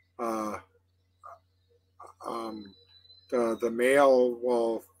male.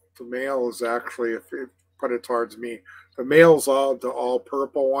 Well, the male is actually, if you put it towards me, the male's the all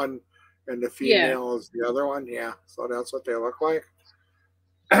purple one, and the female is the other one. Yeah, so that's what they look like.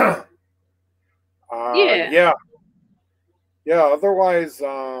 Yeah. Otherwise,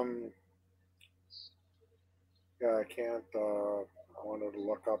 I can't. I wanted to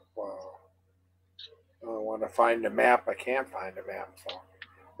look up. I want to find a map. I can't find a map. So,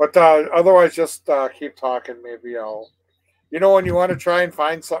 but otherwise, just keep talking. Maybe I'll. When you want to try and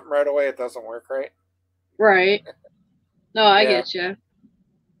find something right away, it doesn't work, right? Right. No, I get you.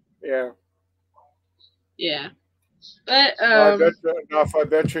 Yeah. Yeah. But I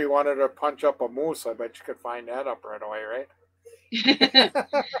bet you wanted to punch up a moose. I bet you could find that up right away, right?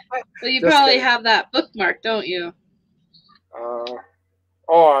 Well, you probably have that bookmark, don't you? I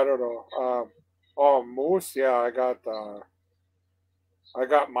don't know. Moose. Yeah, I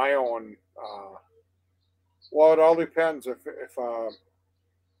got my own. Well, it all depends. If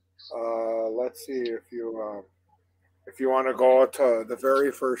let's see, if you want to go to the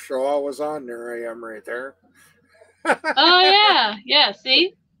very first show I was on, there I am right there. Oh yeah.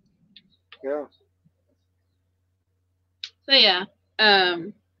 See. Yeah. So yeah.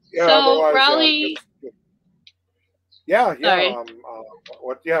 So Raleigh. Yeah. Sorry.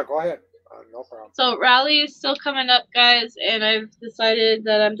 Go ahead. No problem. So Raleigh is still coming up, guys, and I've decided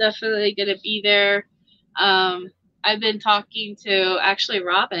that I'm definitely gonna be there. I've been talking to actually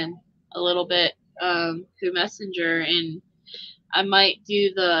Robin a little bit through Messenger, and I might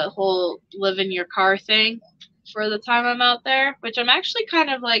do the whole live in your car thing for the time I'm out there, which I'm actually kind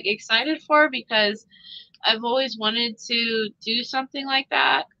of like excited for because I've always wanted to do something like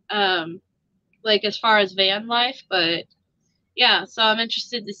that, like as far as van life, but yeah, so I'm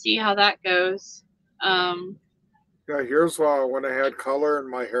interested to see how that goes. Yeah, here's when I had color in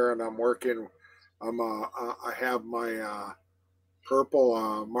my hair and I'm working. I have my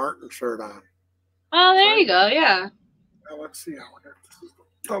purple Martin shirt on. Oh, there you go. Yeah. Let's see. I wonder if this is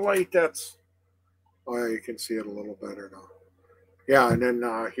the light. That's. Oh, you can see it a little better now. Yeah, and then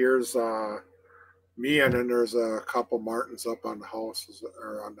here's me, and then there's a couple Martins up on the house, if you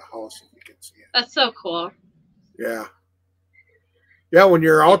can see it. That's so cool. Yeah. Yeah, when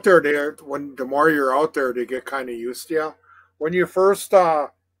you're out there, the more you're out there, they get kind of used to you. When you first go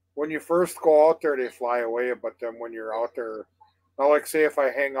out there, they fly away. But then when you're out there, like say if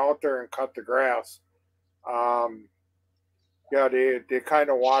I hang out there and cut the grass, they kind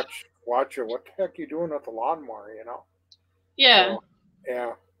of watch you. What the heck are you doing with the lawnmower? Yeah. So,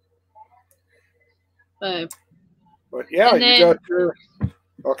 yeah. But yeah, you got your.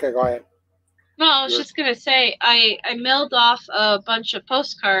 Okay, go ahead. No, I was just gonna say I mailed off a bunch of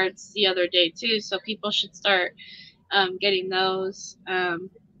postcards the other day too, so people should start getting those.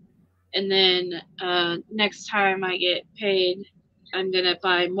 And then next time I get paid, I'm going to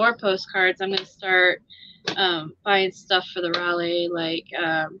buy more postcards. I'm going to start buying stuff for the rally, like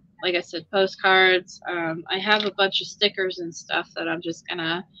I said, postcards. I have a bunch of stickers and stuff that I'm just going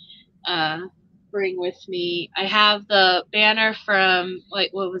to bring with me. I have the banner from,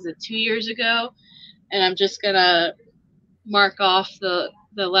 like, what was it, 2 years ago? And I'm just going to mark off the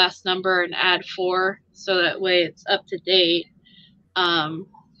last number and add 4 so that way it's up to date.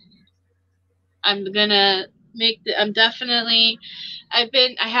 I'm gonna make the. I'm definitely. I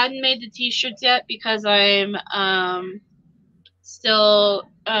hadn't made the t-shirts yet because I'm still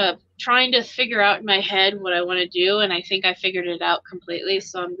trying to figure out in my head what I want to do, and I think I figured it out completely.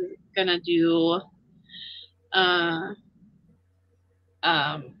 So I'm gonna do. I'm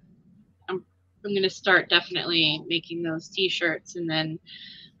gonna start definitely making those t-shirts, and then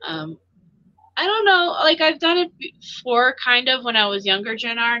I don't know, like I've done it before kind of when I was younger,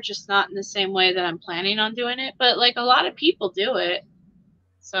 Jennar, just not in the same way that I'm planning on doing it, but like a lot of people do it.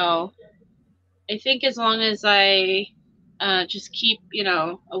 So I think as long as I just keep,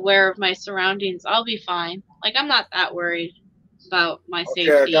 aware of my surroundings, I'll be fine. Like I'm not that worried about my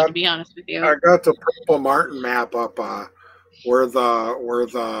safety, to be honest with you. I got the Purple Martin map up where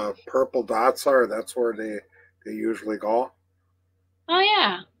the purple dots are. That's where they usually go. Oh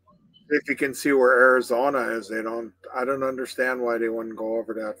yeah. If you can see where Arizona is, I don't understand why they wouldn't go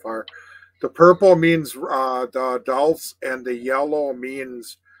over that far. The purple means the adults, and the yellow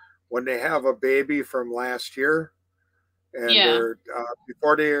means when they have a baby from last year, and they're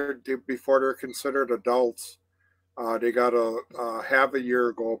before they're considered adults, they gotta have a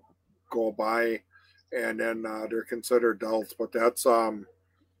year go by, and then they're considered adults.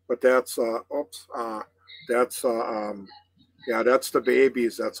 Yeah, that's the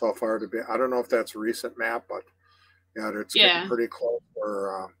babies. That's how far to be. I don't know if that's a recent map, but it's getting pretty close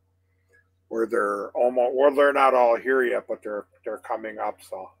where they're almost. Well, they're not all here yet, but they're coming up.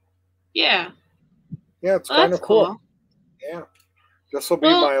 So yeah, it's kind of cool. Yeah, this will be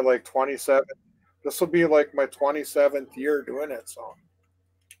my 27th. This will be like my 27th year doing it. So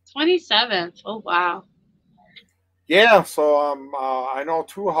 27th. Oh wow. Yeah, so I know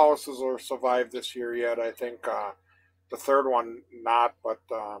 2 houses will survive this year yet. I think. The third one not, but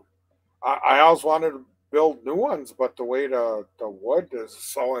I always wanted to build new ones, but the way the wood is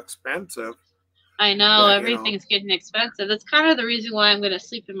so expensive. I know, everything's getting expensive. That's kind of the reason why I'm going to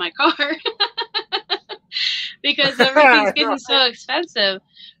sleep in my car. Because everything's getting so expensive.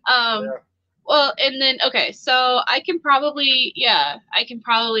 Well, and then, okay, so I can probably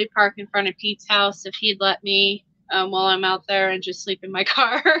park in front of Pete's house if he'd let me while I'm out there and just sleep in my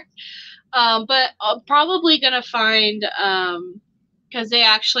car. But I'm probably gonna find because they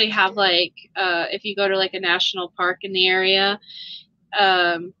actually have if you go to like a national park in the area,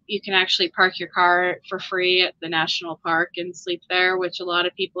 you can actually park your car for free at the national park and sleep there, which a lot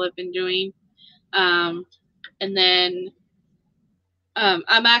of people have been doing. And then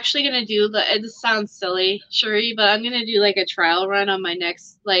I'm actually gonna do it sounds silly, Cherie, but I'm gonna do like a trial run on my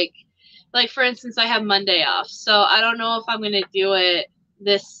next like for instance, I have Monday off, so I don't know if I'm gonna do it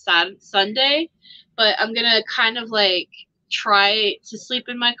this Sunday, but I'm gonna kind of like try to sleep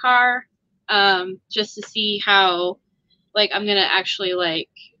in my car just to see how I'm gonna actually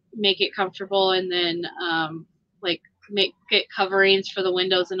make it comfortable, and then get coverings for the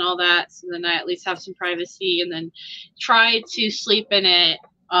windows and all that, so then I at least have some privacy, and then try to sleep in it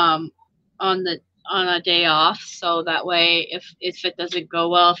on a day off, so that way if it doesn't go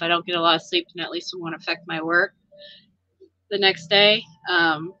well, if I don't get a lot of sleep, then at least it won't affect my work the next day.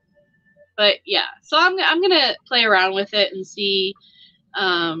 But yeah, so I'm gonna play around with it and see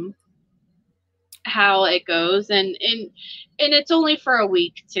how it goes, and it's only for a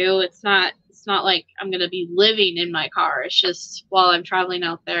week too. It's not like I'm gonna be living in my car. It's just while I'm traveling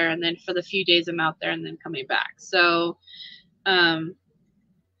out there, and then for the few days I'm out there and then coming back. So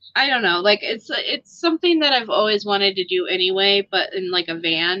I don't know, it's something that I've always wanted to do anyway, but in like a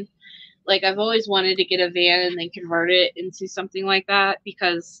van. I've always wanted to get a van and then convert it into something like that,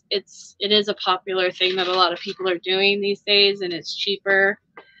 because it is a popular thing that a lot of people are doing these days, and it's cheaper.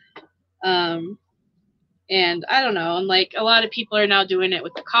 And I don't know, and a lot of people are now doing it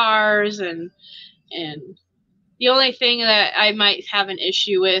with the cars, and the only thing that I might have an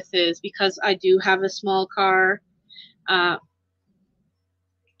issue with is because I do have a small car.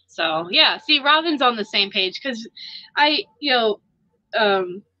 So yeah, see, Robin's on the same page, because I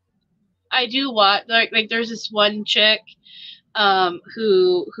do watch there's this one chick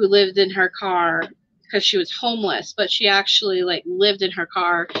who lived in her car because she was homeless, but she actually lived in her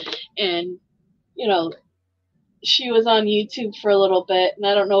car, and she was on YouTube for a little bit, and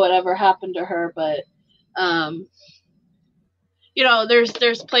I don't know whatever happened to her, but you know,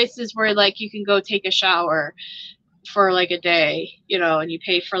 there's places where like you can go take a shower for like a day, you know, and you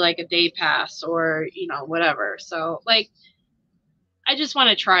pay for like a day pass or, you know, whatever. So like I just want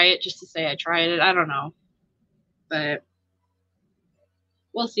to try it just to say I tried it. I don't know. But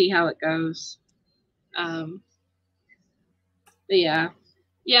we'll see how it goes. But yeah.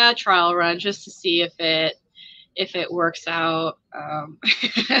 Yeah, trial run just to see if it works out. And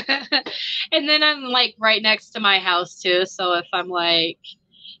then I'm like right next to my house too, so if I'm like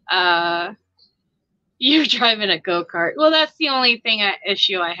you're driving a go-kart. Well, that's the only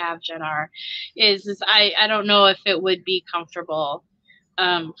issue I have, Jen R, is I don't know if it would be comfortable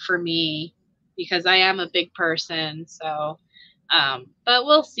for me because I am a big person. So, but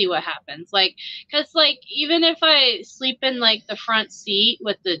we'll see what happens. Like, cause like even if I sleep in like the front seat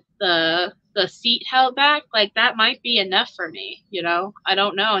with the seat held back, like that might be enough for me. You know, I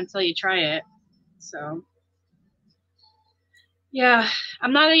don't know until you try it. So. Yeah,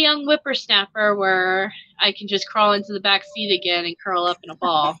 I'm not a young whippersnapper where I can just crawl into the back seat again and curl up in a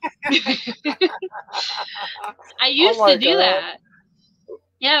ball. I used to do that.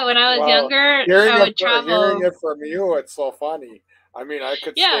 Yeah, when I was younger, I would travel. Hearing it from you, it's so funny. I mean, I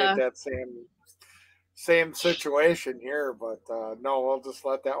could stay in that same situation here, but no, we'll just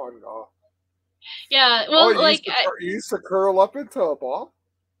let that one go. Yeah, well, you used to curl up into a ball?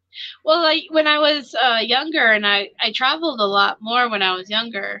 Well, like when I was younger, and I traveled a lot more when I was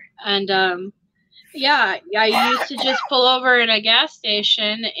younger, and yeah, I used to just pull over in a gas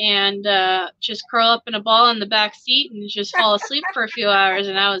station and just curl up in a ball in the back seat and just fall asleep for a few hours,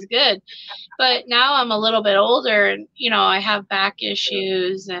 and I was good. But now I'm a little bit older, and you know I have back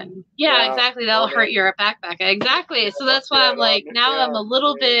issues, and yeah, exactly, that'll hurt your backpack. Exactly, so that's why I'm like now I'm a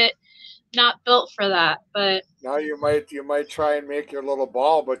little bit not built for that, but now you might try and make your little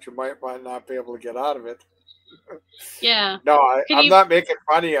ball, but you might not be able to get out of it. Yeah. No, I'm not making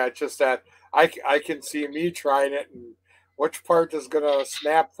funny. I just that I can see me trying it, and which part is gonna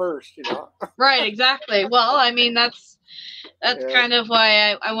snap first, you know? Right, exactly. Well, I mean that's kind of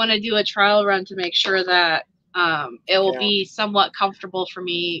why I want to do a trial run to make sure that it will be somewhat comfortable for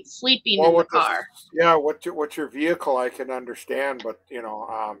me sleeping in the car. What's your vehicle? I can understand, but you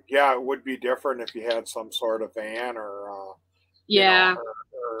know, it would be different if you had some sort of van or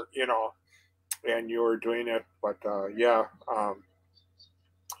you know, and you were doing it. But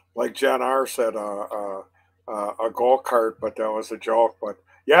like Jen R said, a go-kart, but that was a joke. But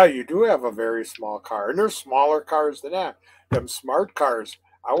yeah, you do have a very small car, and there's smaller cars than that. Them smart cars,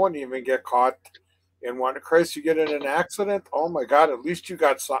 I wouldn't even get caught in one. Chris, you get in an accident, oh my God, at least you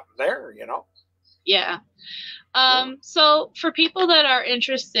got something there, you know? Yeah. So for people that are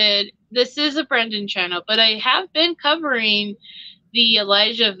interested, this is a Brendan channel, but I have been covering the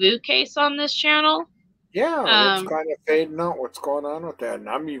Elijah Vu case on this channel. Yeah, it's kind of fading out. What's going on with that? And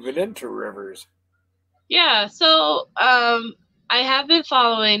I'm even into rivers. Yeah, so I have been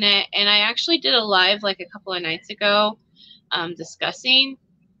following it, and I actually did a live like a couple of nights ago discussing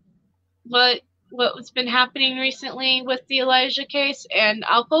what's been happening recently with the Elijah case, and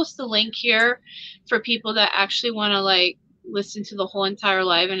I'll post the link here for people that actually want to like listen to the whole entire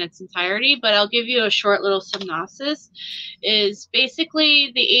live in its entirety, but I'll give you a short little synopsis. Is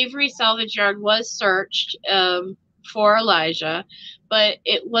basically the Avery salvage yard was searched for Elijah, but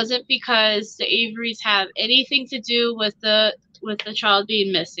it wasn't because the Averys have anything to do with the child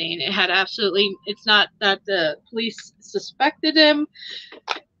being missing. It had it's not that the police suspected him.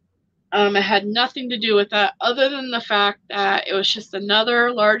 It had nothing to do with that other than the fact that it was just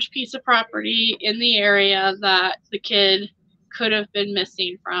another large piece of property in the area that the kid could have been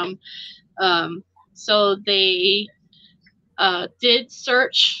missing from. So they did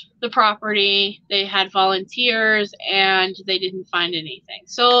search the property. They had volunteers, and they didn't find anything.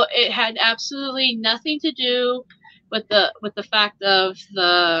 So it had absolutely nothing to do with the fact of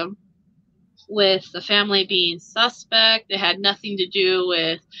the family being suspect. It had nothing to do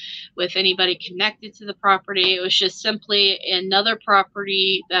with anybody connected to the property. It was just simply another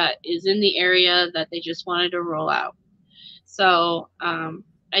property that is in the area that they just wanted to rule out. So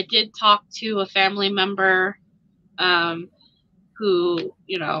I did talk to a family member who,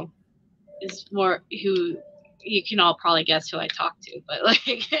 you know, is more, who you can all probably guess who I talked to, but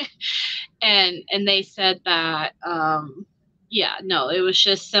like, and they said that, it was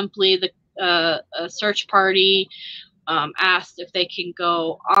just simply a search party asked if they can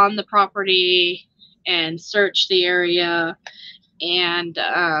go on the property and search the area and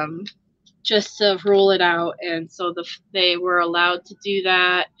just to rule it out. And so they were allowed to do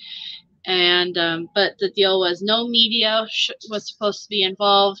that. And but the deal was no media was supposed to be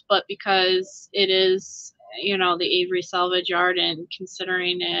involved, but because it is, you know, the Avery salvage yard, and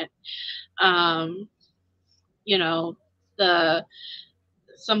considering it, you know,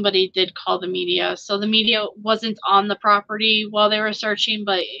 somebody did call the media, so the media wasn't on the property while they were searching,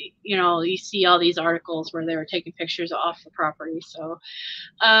 but you know, you see all these articles where they were taking pictures off the property. So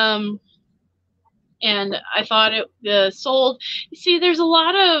and I thought it sold. You see, there's a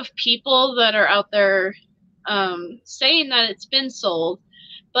lot of people that are out there saying that it's been sold,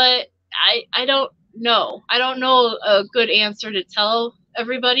 but I don't know. I don't know a good answer to tell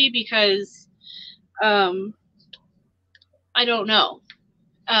everybody, because I don't know.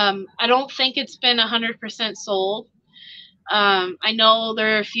 I don't think it's been 100% sold. I know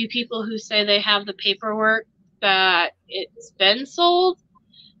there are a few people who say they have the paperwork that it's been sold.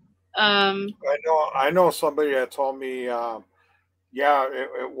 I know somebody that told me, yeah,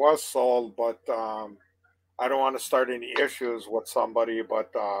 it was sold, but I don't want to start any issues with somebody.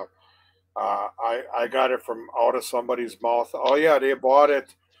 But I got it from out of somebody's mouth. Oh yeah, they bought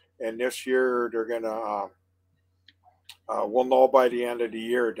it, and this year they're gonna. We'll know by the end of the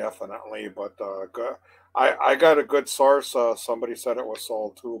year, definitely. But I got a good source. Somebody said it was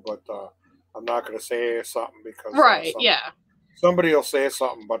sold too, but I'm not going to say something because somebody will say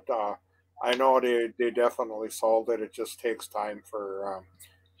something. But I know they definitely sold it. It just takes time for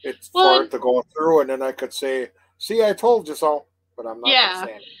for it to go through, and then I could say, "See, I told you so," but I'm not going to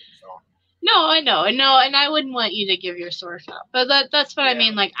say anything. So. No, I know, and I wouldn't want you to give your source out, but that's what I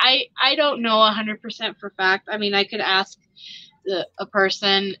mean. Like, I don't know 100% for fact. I mean, I could ask a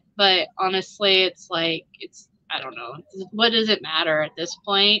person, but honestly, it's like, I don't know. What does it matter at this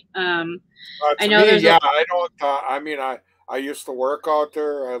point? I know me, I don't. I mean, I used to work out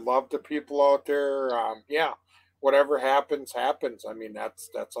there. I love the people out there. Yeah, whatever happens, happens. I mean,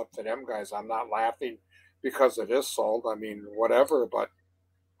 that's up to them guys. I'm not laughing because it is sold. I mean, whatever, but.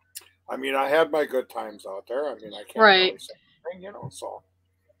 I mean, I had my good times out there. I mean, I can't really say anything, you know, so.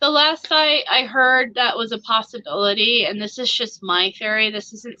 The last I heard that was a possibility, and this is just my theory.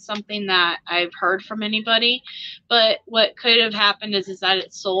 This isn't something that I've heard from anybody, but what could have happened is that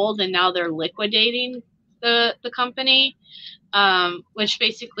it's sold and now they're liquidating the company, which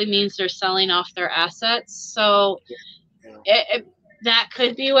basically means they're selling off their assets. So that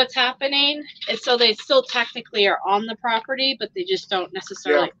could be what's happening. And so they still technically are on the property, but they just don't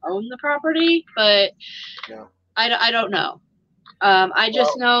necessarily own the property. But I don't know. I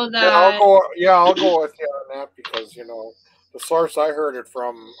just know that. I'll go with you on that, because, you know, the source I heard it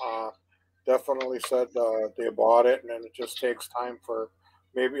from definitely said they bought it, and then it just takes time for,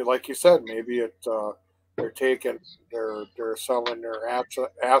 maybe, like you said, maybe they're selling their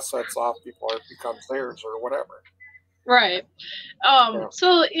assets off before it becomes theirs or whatever. Right.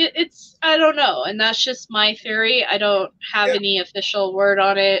 So it's, I don't know, and that's just my theory. I don't have any official word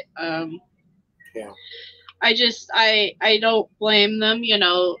on it. I don't blame them, you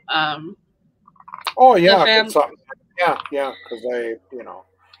know. Oh yeah, because I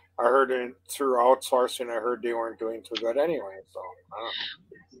heard it through outsourcing. I heard they weren't doing too good anyway, so I don't know.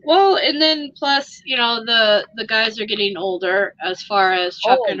 Well, and then plus, you know, the guys are getting older, as far as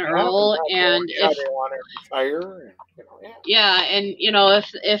Chuck and Earl, and if they want to retire, and, and you know,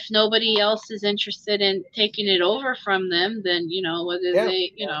 if nobody else is interested in taking it over from them, then, you know, whether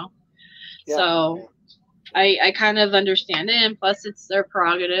they, you know, so I kind of understand it, and plus it's their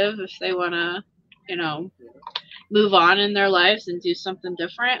prerogative if they want to, you know, move on in their lives and do something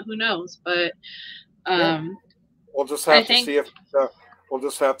different. Who knows? But we'll just have to see if we'll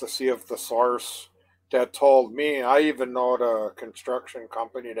just have to see if the source that told me. I even know the construction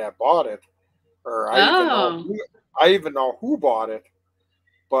company that bought it, or I even know who bought it.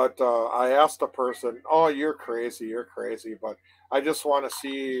 But I asked the person, "Oh, you're crazy, but I just want to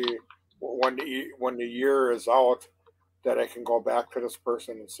see when the year is out that I can go back to this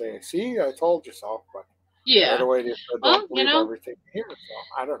person and say, see, I told you so." But right away they said, don't believe everything here. So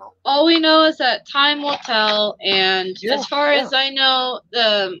I don't know. All we know is that time will tell, and as far as I know,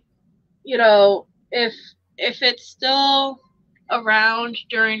 you know, if it's still around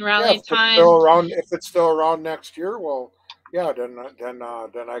during rally time, if it's still around next year, well,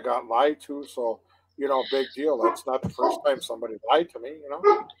 then I got lied to. So, you know, big deal. That's not the first time somebody lied to me, you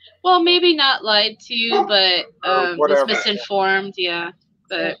know. Well, maybe not lied to you, but was misinformed.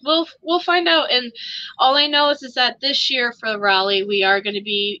 But we'll find out. And all I know is that this year for the rally, we are going to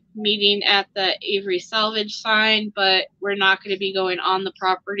be meeting at the Avery salvage sign, but we're not going to be going on the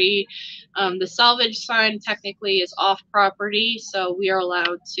property. The salvage sign technically is off property, so we are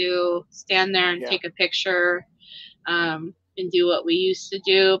allowed to stand there and take a picture and do what we used to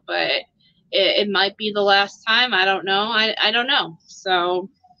do. But it might be the last time. I don't know. I don't know. So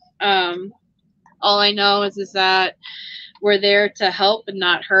all I know is that we're there to help and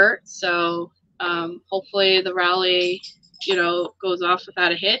not hurt. So hopefully the rally, you know, goes off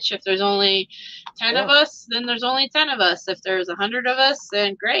without a hitch. If there's only 10 of us, then there's only 10 of us. If there's 100 of us,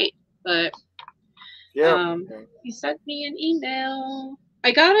 then great. But he sent me an email.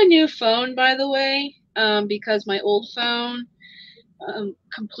 I got a new phone, by the way, because my old phone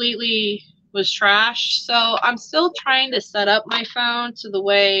completely was trashed. So I'm still trying to set up my phone to the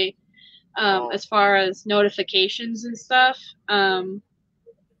way, as far as notifications and stuff,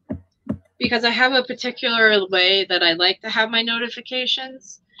 because I have a particular way that I like to have my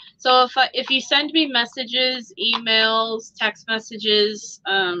notifications. So if you send me messages, emails, text messages,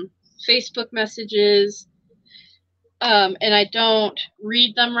 Facebook messages, and I don't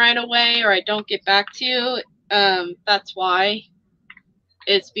read them right away, or I don't get back to you, that's why.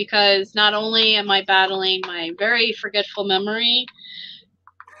 It's because not only am I battling my very forgetful memory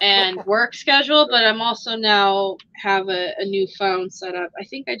and work schedule, but I'm also now have a new phone set up. I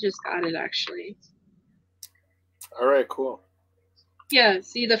think I just got it, actually. All right, cool. Yeah,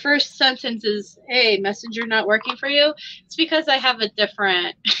 see, the first sentence is, hey, Messenger not working for you? It's because I have a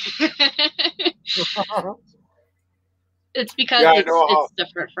different... It's because it's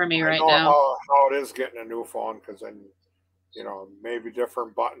different for me right now. How it is getting a new phone, because then, you know, maybe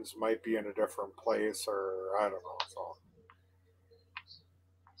different buttons might be in a different place, or I don't know. So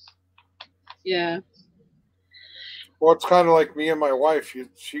yeah. Well, it's kind of like me and my wife.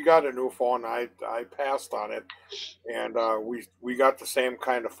 She got a new phone. I passed on it, and we got the same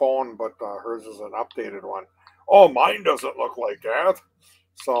kind of phone, but hers is an updated one. Oh, mine doesn't look like that.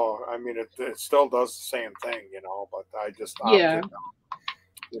 So I mean, it still does the same thing, you know. But I just opted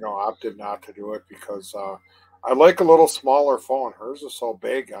not to do it because I like a little smaller phone. Hers is so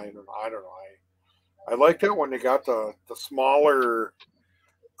big. I don't know. I liked it when they got the smaller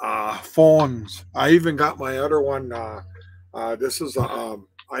phones. I even got my other one. This is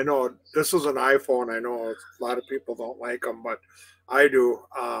I know this is an iPhone. I know a lot of people don't like them, but I do.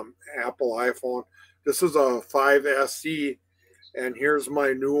 Apple iPhone. This is a 5SE, and here's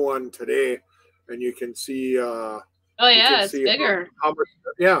my new one today, and you can see. Oh yeah, it's bigger. How much,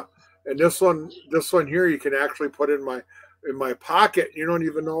 yeah, and this one here you can actually put in my pocket. You don't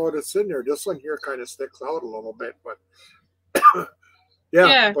even know what it's in there. This one here kind of sticks out a little bit, but.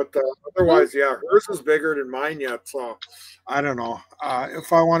 Yeah, but otherwise, yeah, hers is bigger than mine yet. So I don't know.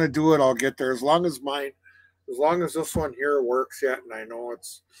 If I want to do it, I'll get there. As long as this one here works yet, and I know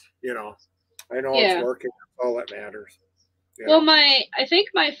it's, it's working. That's all that matters. Yeah. Well, I think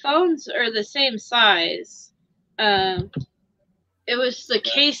my phones are the same size. It was the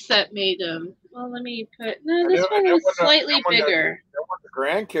case that made them. Well, let me put. No, this one is slightly bigger. When the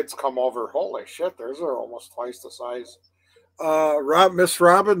grandkids come over, holy shit, theirs are almost twice the size. Miss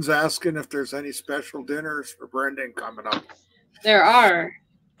Robin's asking if there's any special dinners for Brendan coming up. There are.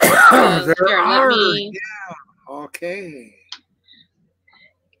 There are. Yeah. Okay.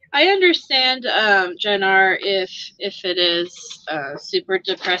 I understand, Jenar, if it is super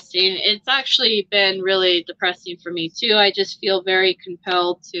depressing. It's actually been really depressing for me too. I just feel very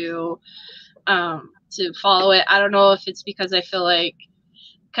compelled to follow it. I don't know if it's because I feel like.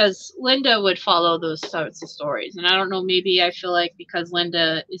 Because Linda would follow those sorts of stories. And I don't know, maybe I feel like because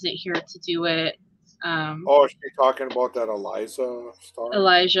Linda isn't here to do it. Is she talking about that Eliza story?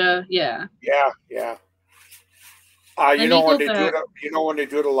 Elijah, yeah. Yeah. When they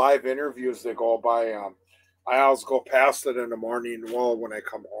do the live interviews, they go by, I always go past it in the morning. Well, when I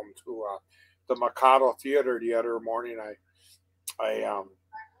come home to the Mikado Theater the other morning, I'm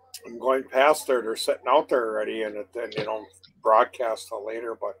going past there. They're sitting out there already, and they don't broadcast till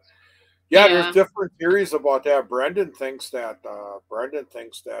later. But there's different theories about that. Brendan thinks that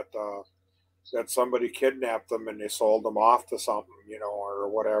that somebody kidnapped them and they sold them off to something, or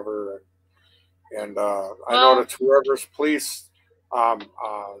whatever. And I know the Two Rivers police,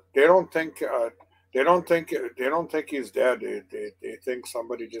 they don't think he's dead. They think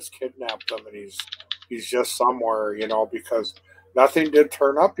somebody just kidnapped him and he's just somewhere, because nothing did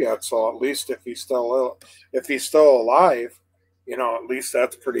turn up yet. So at least if he's still alive, at least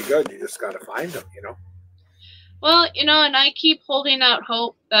that's pretty good. You just got to find him, Well, and I keep holding out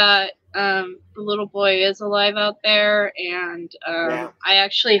hope that the little boy is alive out there, and I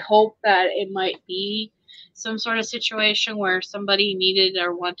actually hope that it might be some sort of situation where somebody needed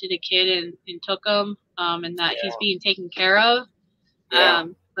or wanted a kid and took him, and that he's being taken care of. Yeah.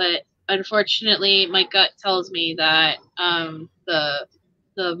 But unfortunately, my gut tells me that the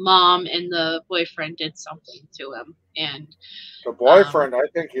mom and the boyfriend did something to him. And the boyfriend, I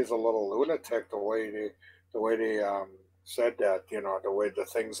think he's a little lunatic. The way they said that, you know, the way the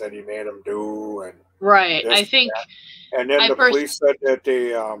things that he made him do, and right. this I think, and then the police said that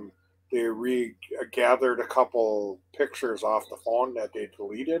they regathered a couple pictures off the phone that they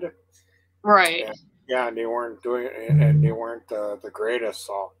deleted. Right. And, yeah, and they weren't doing it, and they weren't the greatest.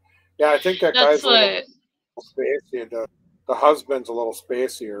 So, yeah, I think that that's guy's a little spacey. The husband's a little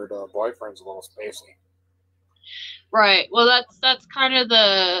spacey, or the boyfriend's a little spacey. Right. Well, that's kind of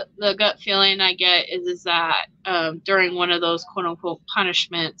the gut feeling I get is that during one of those quote unquote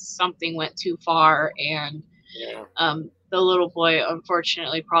punishments, something went too far, and the little boy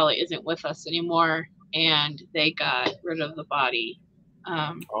unfortunately probably isn't with us anymore, and they got rid of the body.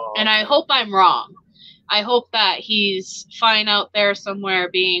 And I hope I'm wrong. I hope that he's fine out there somewhere,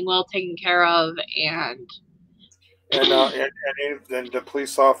 being well taken care of, and the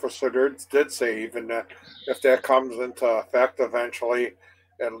police officer did say even that if that comes into effect eventually,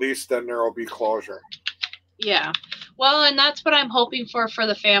 at least then there will be closure. Yeah. Well, and that's what I'm hoping for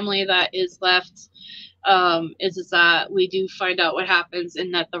the family that is left, is that we do find out what happens,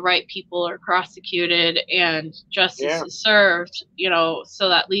 and that the right people are prosecuted and justice is served, you know, so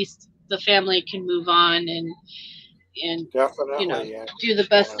that at least the family can move on and definitely, you know, do the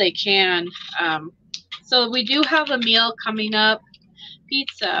best they can. So we do have a meal coming up,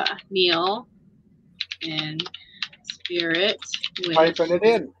 pizza meal in spirit with typing it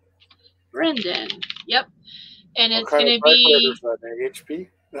in. Brendan. Yep. And it's going to be HP.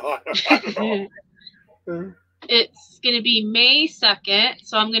 No, I don't know. It's going to be May 2nd.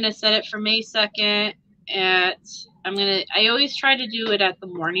 So I'm going to set it for May 2nd I always try to do it at the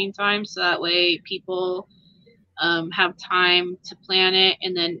morning time, so that way people have time to plan it,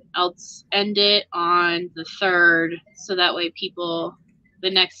 and then I'll end it on the 3rd, so that way people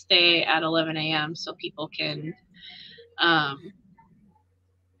the next day at 11 a.m. so people can have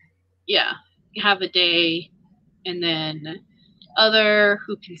a day, and then other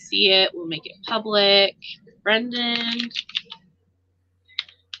who can see it will make it public. Brendan's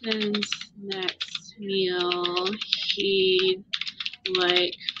next meal he'd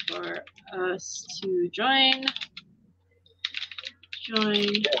like for us to join.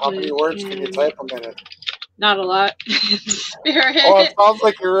 How many words can you type a minute? Not a lot. Spirit. Oh,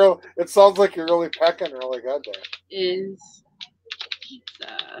 it sounds like you're really pecking really good there. Is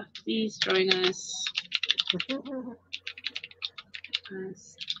pizza. Please join us.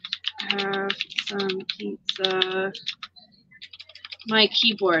 Let's have some pizza. My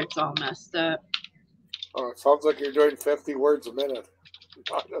keyboard's all messed up. Oh, it sounds like you're doing 50 words a minute.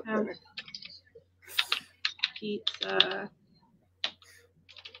 Pizza.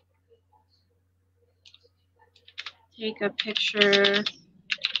 Take a picture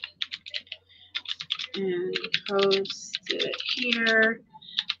and post it here.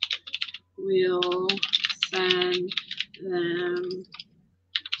 We'll send them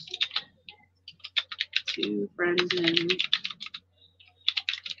to Brendan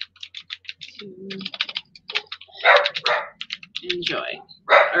to enjoy.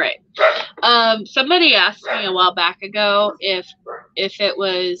 All right. Somebody asked me a while back ago if it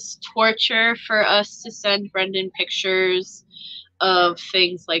was torture for us to send Brendan pictures of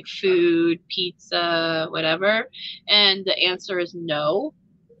things like food, pizza, whatever, and the answer is no.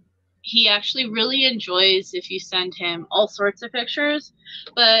 He actually really enjoys if you send him all sorts of pictures,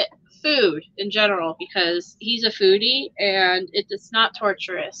 but food in general, because he's a foodie and it's not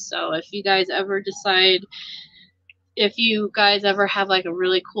torturous. So if you guys ever have like a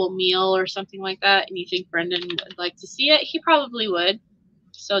really cool meal or something like that and you think Brendan would like to see it, he probably would.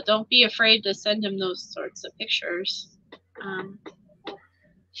 So don't be afraid to send him those sorts of pictures.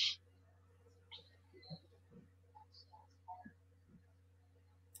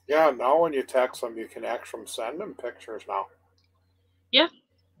 Yeah, now when you text him, you can actually send him pictures now. Yeah.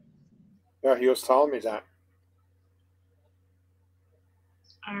 Yeah, he was telling me that.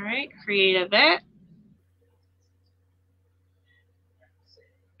 All right, create event.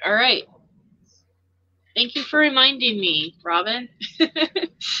 All right. Thank you for reminding me, Robin.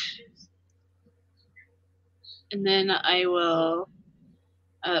 And then I will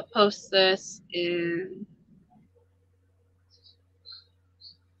post this in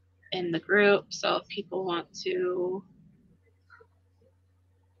the group. So if people want to,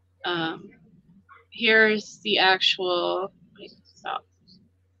 here's the actual, wait, stop.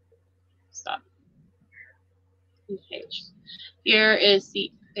 Page. Here is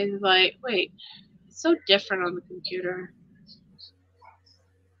the invite. Wait, it's so different on the computer.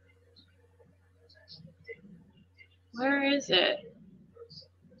 Where is it?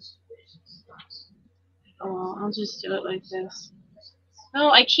 Oh, well, I'll just do it like this.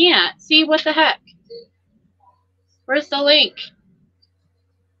 No, I can't. See, what the heck? Where's the link?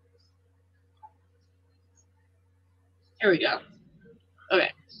 Here we go.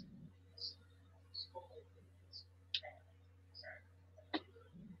 Okay.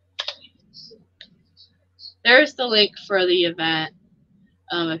 There's the link for the event,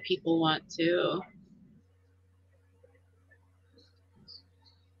 if people want to.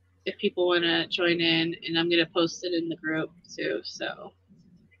 If people want to join in, and I'm going to post it in the group too, so.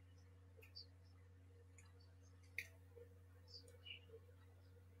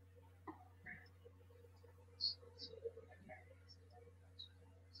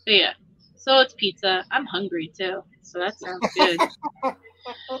 But yeah, so it's pizza. I'm hungry too, so that sounds good.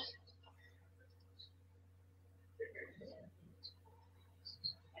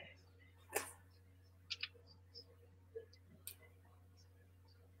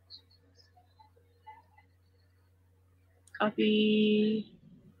 Copy,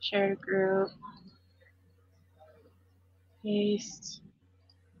 share group, paste,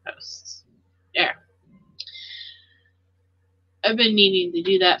 post. There. I've been needing to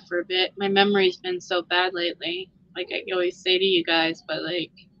do that for a bit. My memory's been so bad lately. Like I always say to you guys, but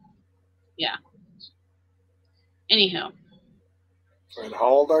like, yeah. Anyhow. And how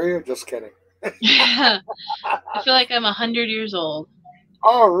old are you? Just kidding. I feel like I'm 100 years old.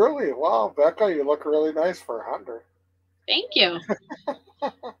 Oh, really? Wow, Becca, you look really nice for 100. Thank you.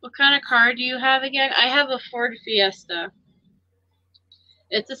 What kind of car do you have again? I have a Ford Fiesta.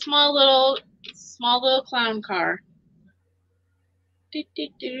 It's a small little clown car. Yeah,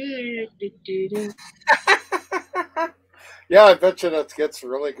 I bet you that gets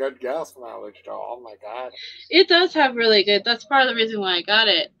really good gas mileage, though. Oh my God. It does have really good. That's part of the reason why I got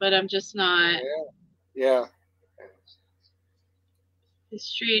it, but I'm just not. Yeah. The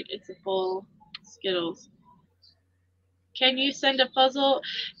street, it's a full Skittles. Can you send a puzzle?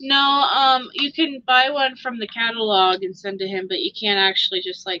 No, you can buy one from the catalog and send to him, but you can't actually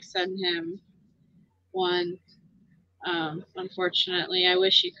just like send him one. Unfortunately, I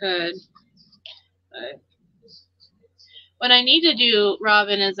wish you could. But what I need to do,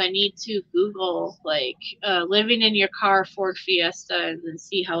 Robin, is I need to Google like living in your car Ford Fiesta and then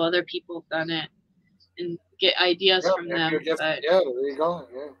see how other people have done it and get ideas from them. Yeah, there you go.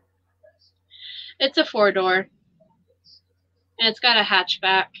 Yeah. It's a 4-door. And it's got a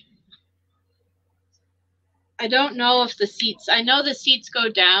hatchback. I don't know if the seats, I know the seats go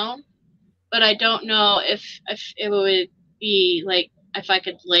down, but I don't know if it would be like, if I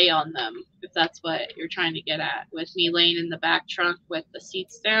could lay on them, if that's what you're trying to get at, with me laying in the back trunk with the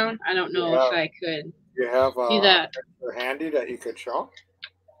seats down. I don't know if I could do that. A picture handy that you could show?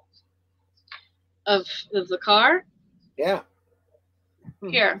 Of the car? Yeah.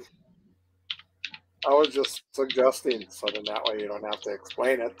 Here. I was just suggesting, so then that way you don't have to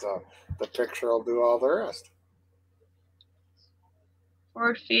explain it. The picture will do all the rest.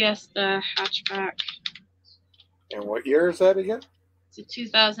 Ford Fiesta hatchback. And what year is that again? It's a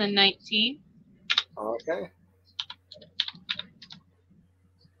 2019. Okay.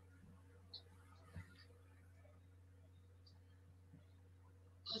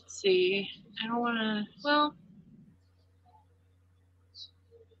 Let's see. I don't want to, well.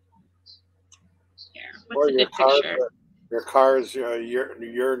 What's a good picture? Your car is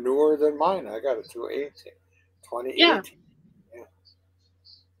you're newer than mine. I got a 2018. Yeah.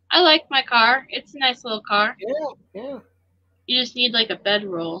 I like my car. It's a nice little car. Yeah. You just need like a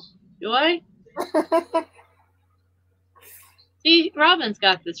bedroll. Do I? See, Robin's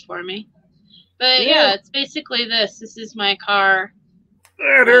got this for me. But yeah, it's basically this. This is my car.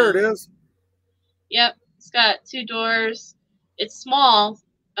 Yeah, there it is. Yep. It's got 2 doors. It's small.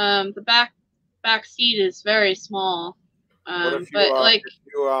 The back seat is very small.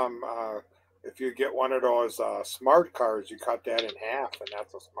 If you get one of those smart cars, you cut that in half, and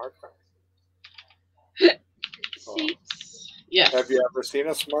that's a smart car. Seats. Yes. Have you ever seen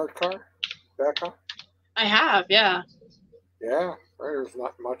a smart car, Becca? I have, yeah. Yeah, there's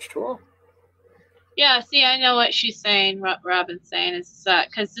not much to them. Yeah, see, I know what she's saying, what Robin's saying, is that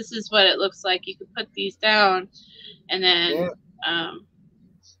because this is what it looks like. You could put these down, and then,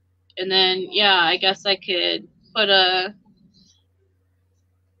 I guess I could put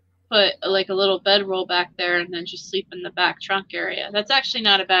like a little bedroll back there, and then just sleep in the back trunk area. That's actually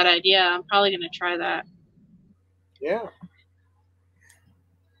not a bad idea. I'm probably going to try that. Yeah.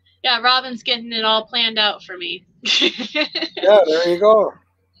 Yeah, Robin's getting it all planned out for me. Yeah, there you go.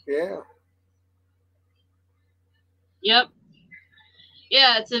 Yeah. Yep.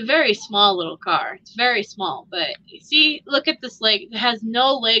 Yeah, it's a very small little car. It's very small, but see, look at this leg. It has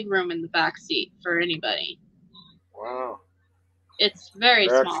no leg room in the back seat for anybody. Wow. It's very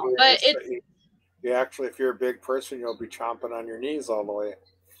small, but you actually, if you're a big person, you'll be chomping on your knees all the way.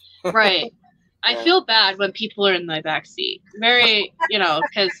 Right. I feel bad when people are in my back seat. Very,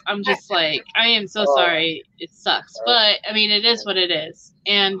 because I'm just like, I am so sorry. It sucks, but I mean, it is what it is,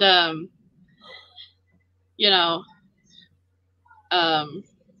 and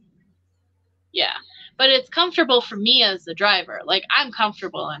yeah, but it's comfortable for me as the driver. Like, I'm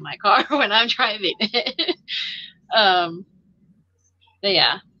comfortable in my car when I'm driving it. But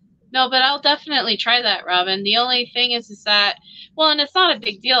yeah. No, but I'll definitely try that, Robin. The only thing is that, well, and it's not a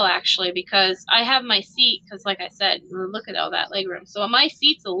big deal, actually, because I have my seat, because like I said, look at all that legroom. So my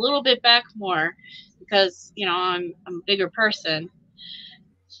seat's a little bit back more because, I'm a bigger person.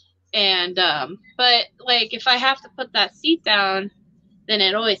 And, but, like, if I have to put that seat down, then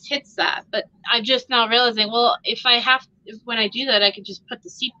it always hits that. But I'm just now realizing, well, when I do that, I can just put the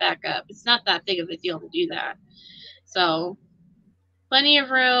seat back up. It's not that big of a deal to do that. So, plenty of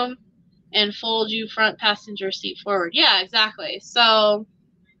room and fold you front passenger seat forward. Yeah, exactly. So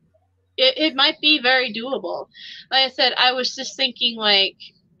it might be very doable. Like I said, I was just thinking, like,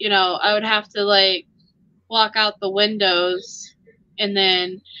 I would have to, like, block out the windows and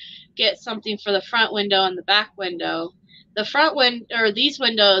then get something for the front window and the back window. The front these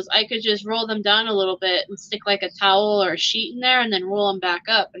windows, I could just roll them down a little bit and stick like a towel or a sheet in there and then roll them back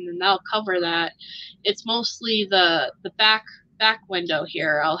up, and then that'll cover that. It's mostly the back window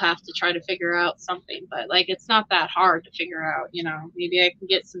here. I'll have to try to figure out something, but like, it's not that hard to figure out. Maybe I can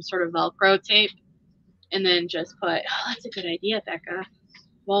get some sort of Velcro tape and then just put, oh, that's a good idea, Becca.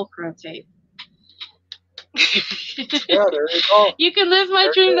 Velcro tape. Yeah, there you go. You can live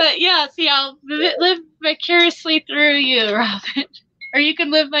my dream see, I'll live vicariously through you, Robin. Or you can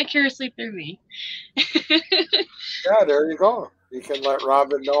live vicariously through me. Yeah, there you go. You can let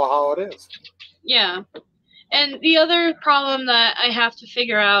Robin know how it is. Yeah. And the other problem that I have to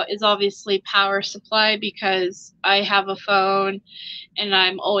figure out is obviously power supply, because I have a phone and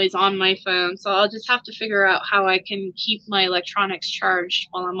I'm always on my phone. So I'll just have to figure out how I can keep my electronics charged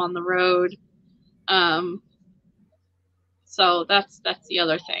while I'm on the road. So that's the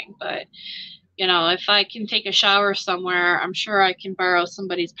other thing. But, if I can take a shower somewhere, I'm sure I can borrow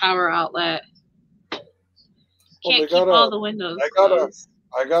somebody's power outlet. Can't keep all the windows closed.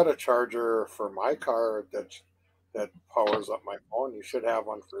 I got a charger for my car that powers up my phone. You should have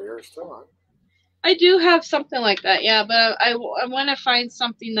one for yours too, huh? I do have something like that, yeah, but I want to find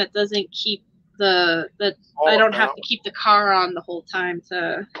something that doesn't keep I don't have to keep the car on the whole time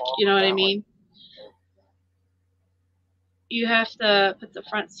you know what I mean? You have to put the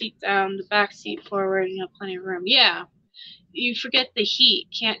front seat down, the back seat forward, and you have plenty of room. Yeah. You forget the heat.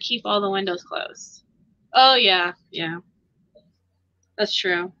 Can't keep all the windows closed. Oh, yeah. Yeah. That's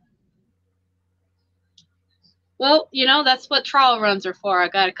true. Well, that's what trial runs are for. I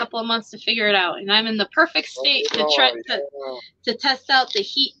got a couple of months to figure it out, and I'm in the perfect state to test out the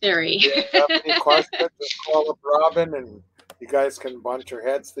heat theory. If you have any questions, just call up Robin, and you guys can bunch your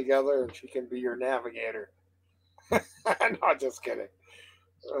heads together, and she can be your navigator. No, just kidding.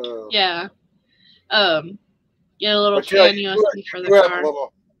 Yeah. Get a little fan USB for the car.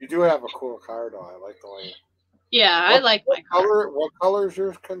 You do have a cool car, though. I like the way. Yeah, I like my car. What color is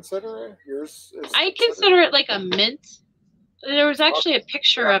yours considering? I consider it like a mint. There was actually a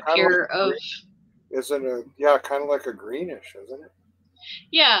picture up here of. Isn't it? Yeah, kind of like a greenish, isn't it?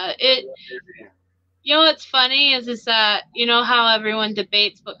 Yeah, You know what's funny is that how everyone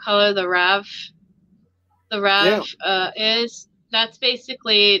debates what color the RAV is. That's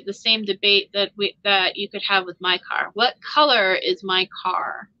basically the same debate that you could have with my car. What color is my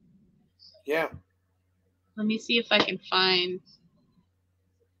car? Yeah. Let me see if I can find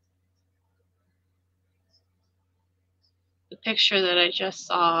the picture that I just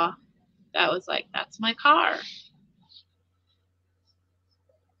saw. That was like, that's my car.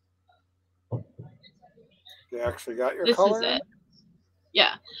 You actually got your color? This is it.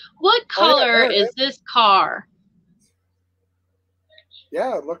 Yeah. What color is this car?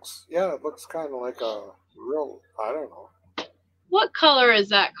 Yeah, it looks kind of like a real, I don't know. What color is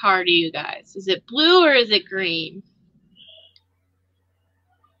that car to you guys? Is it blue or is it green?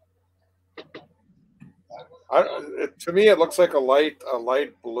 To me, it looks like a light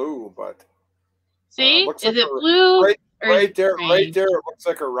blue, but see, is it blue? Right there, it looks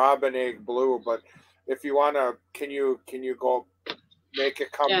like a robin egg blue. But if you wanna, can you go make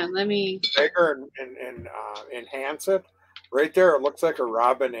it come bigger and enhance it? Right there, it looks like a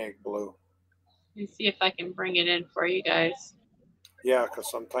robin egg blue. Let me see if I can bring it in for you guys. Yeah, because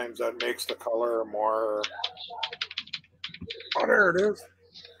sometimes that makes the color more. Oh, there it is.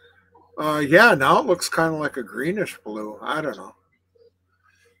 Yeah, now it looks kind of like a greenish blue. I don't know.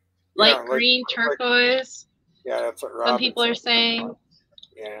 Light Yeah, green, turquoise. Yeah, that's what Some people are saying.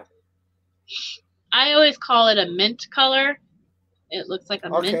 Yeah. I always call it a mint color. It looks like a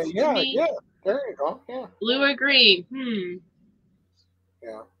mint to me. Yeah. There you go. Yeah. Blue or green?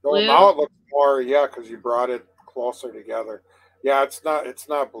 Yeah. Blue? Well, now it looks more. Yeah, because you brought it closer together. Yeah, it's not. It's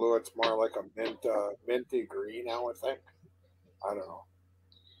not blue. It's more like a minty green. I would think. I don't know.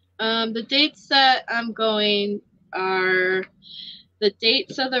 The dates that I'm going are the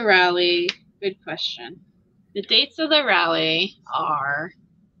dates of the rally. Good question. The dates of the rally are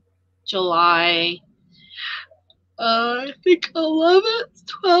July, I think 11th,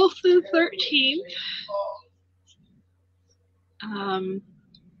 12th, and 13th.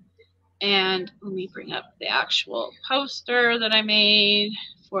 And let me bring up the actual poster that I made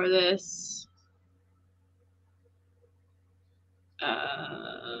for this.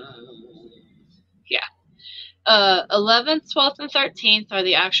 11th, 12th, and 13th are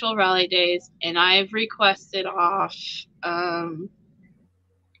the actual rally days, and I've requested off. A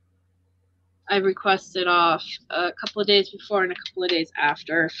couple of days before and a couple of days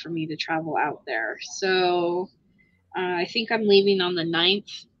after for me to travel out there. So I think I'm leaving on the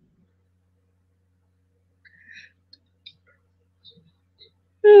 9th.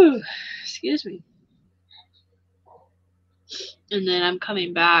 Ooh, excuse me. And then I'm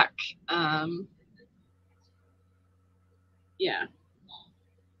coming back. Yeah.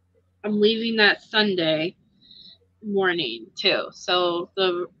 I'm leaving that Sunday morning too. So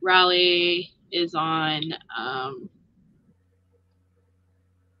the rally is on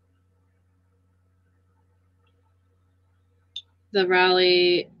the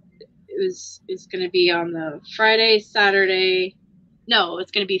rally is going to be on the Friday, Saturday. No,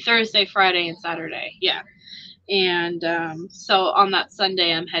 it's going to be Thursday, Friday, and Saturday. Yeah. And so on that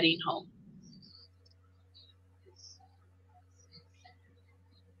Sunday, I'm heading home.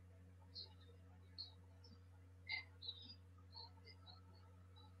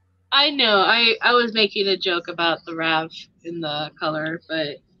 I know. I was making a joke about the RAV in the color,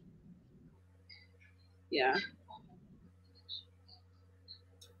 but yeah.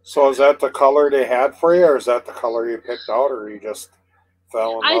 So is that the color they had for you, or is that the color you picked out, or you just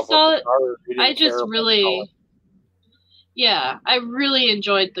fell in love with the color? I just really, yeah, I really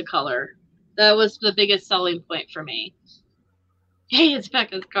enjoyed the color. That was the biggest selling point for me. Hey, it's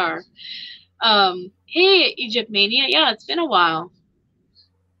Becca's car. Hey, Egypt Mania. Yeah, it's been a while.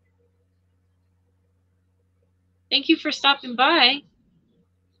 Thank you for stopping by.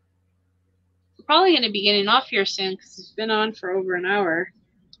 We're probably going to be getting off here soon because it's been on for over an hour.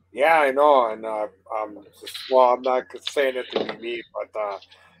 Yeah, I know, and I'm not saying it to be mean, but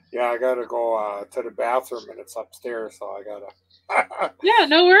yeah, I gotta go to the bathroom, and it's upstairs, so I gotta. Yeah,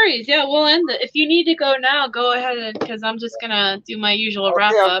 no worries. Yeah, we'll end it. If you need to go now, go ahead, because I'm just gonna do my usual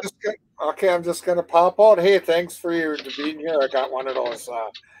wrap up. I'm just gonna pop out. Hey, thanks for being here. I got one of those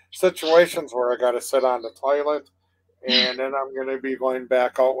situations where I gotta sit on the toilet, and then I'm gonna be going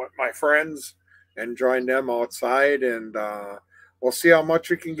back out with my friends and join them outside, and we'll see how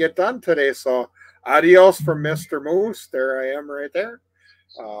much we can get done today. So, adios from Mr. Moose. There I am right there.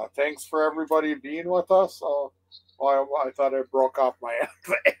 Thanks for everybody being with us. I thought I broke off my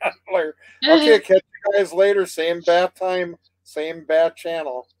antler. Okay, catch you guys later. Same bat time, same bat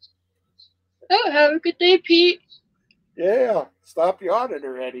channel. Oh, have a good day, Pete. Yeah, stop yawning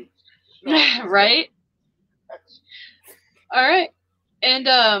already. No, right? All right. And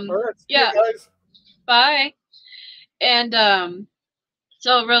all right, yeah. guys. Bye. And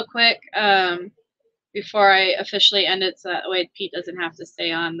so real quick, before I officially end it, so that way Pete doesn't have to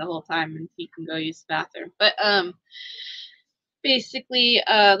stay on the whole time and he can go use the bathroom. But basically,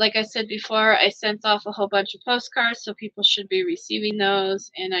 like I said before, I sent off a whole bunch of postcards, so people should be receiving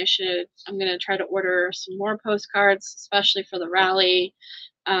those. And I'm going to try to order some more postcards, especially for the rally,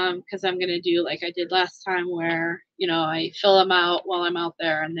 because I'm going to do like I did last time where, I fill them out while I'm out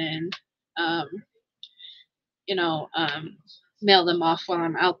there and then, mail them off while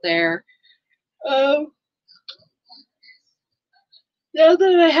I'm out there. Now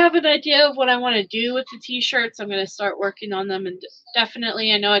that I have an idea of what I want to do with the t-shirts, I'm going to start working on them. And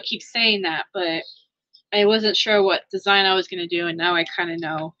definitely, I know I keep saying that, but I wasn't sure what design I was going to do, and now I kind of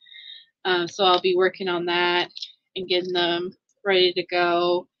know. So I'll be working on that and getting them ready to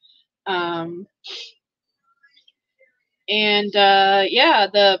go. Yeah,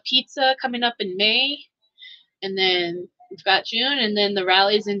 the pizza coming up in May, and then we've got June, and then the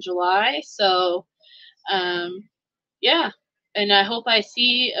rally's in July. So, yeah. and I hope I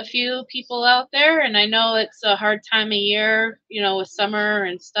see a few people out there. And I know it's a hard time of year, you know, with summer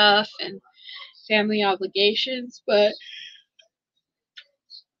and stuff and family obligations, but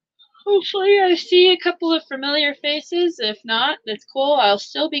hopefully I see a couple of familiar faces. If not, that's cool. I'll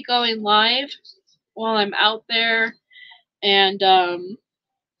still be going live while I'm out there. And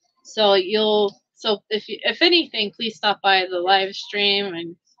so if anything, please stop by the live stream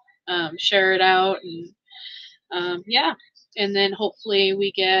and share it out. And yeah, and then hopefully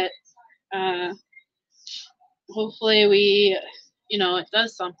we get, hopefully we, you know, it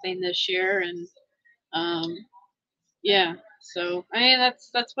does something this year. And yeah, so I mean,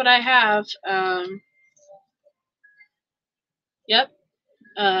 that's what I have. Yep.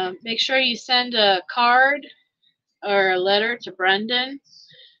 Make sure you send a card or a letter to Brendan,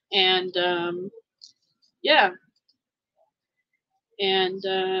 and yeah, and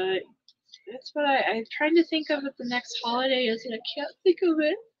that's what I'm trying to think of what the next holiday is, and I can't think of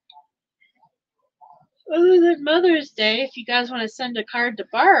it other than Mother's Day. If you guys want to send a card to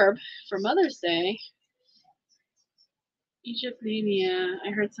Barb for Mother's Day. Egypt Mania.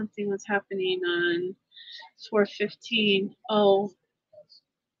 I heard something was happening on 4/15.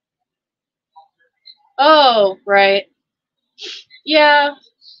 Oh, right. Yeah,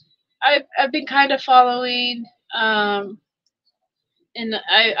 I've been kind of following, and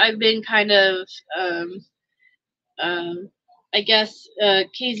I've been kind of, I guess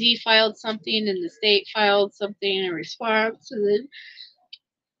KZ filed something and the state filed something in response, and then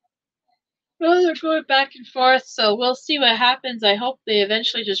they're going back and forth. So we'll see what happens. I hope they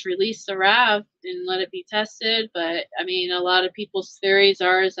eventually just release the RAV and let it be tested. But I mean, a lot of people's theories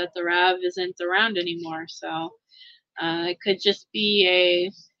are is that the RAV isn't around anymore. So it could just be a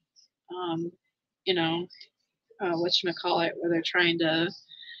you know, whatchamacallit, where they're trying to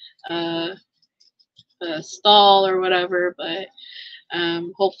stall or whatever, but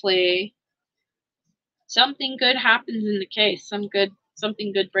hopefully something good happens in the case.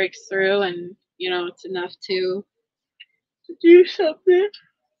 Something good breaks through, and you know, it's enough to do something.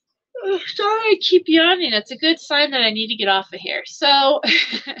 Oh, sorry, I keep yawning. That's a good sign that I need to get off of here. So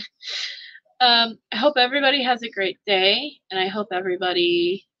I hope everybody has a great day, and I hope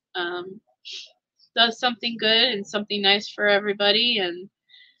everybody does something good and something nice for everybody. And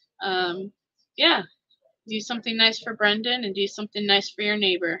yeah, do something nice for Brendan and do something nice for your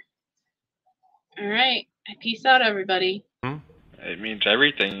neighbor. All right. Peace out, everybody. It means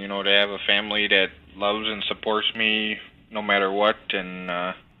everything, you know, to have a family that loves and supports me no matter what, and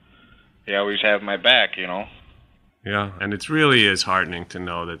they always have my back, you know. Yeah, and it really is heartening to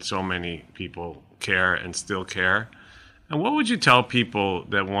know that so many people care and still care. And what would you tell people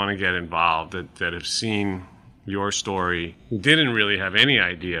that want to get involved, that have seen your story, who didn't really have any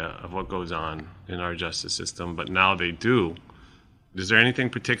idea of what goes on in our justice system, but now they do? Is there anything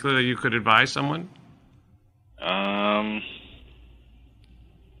particular that you could advise someone?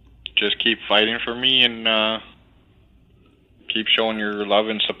 Just keep fighting for me and keep showing your love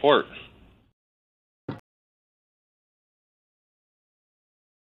and support.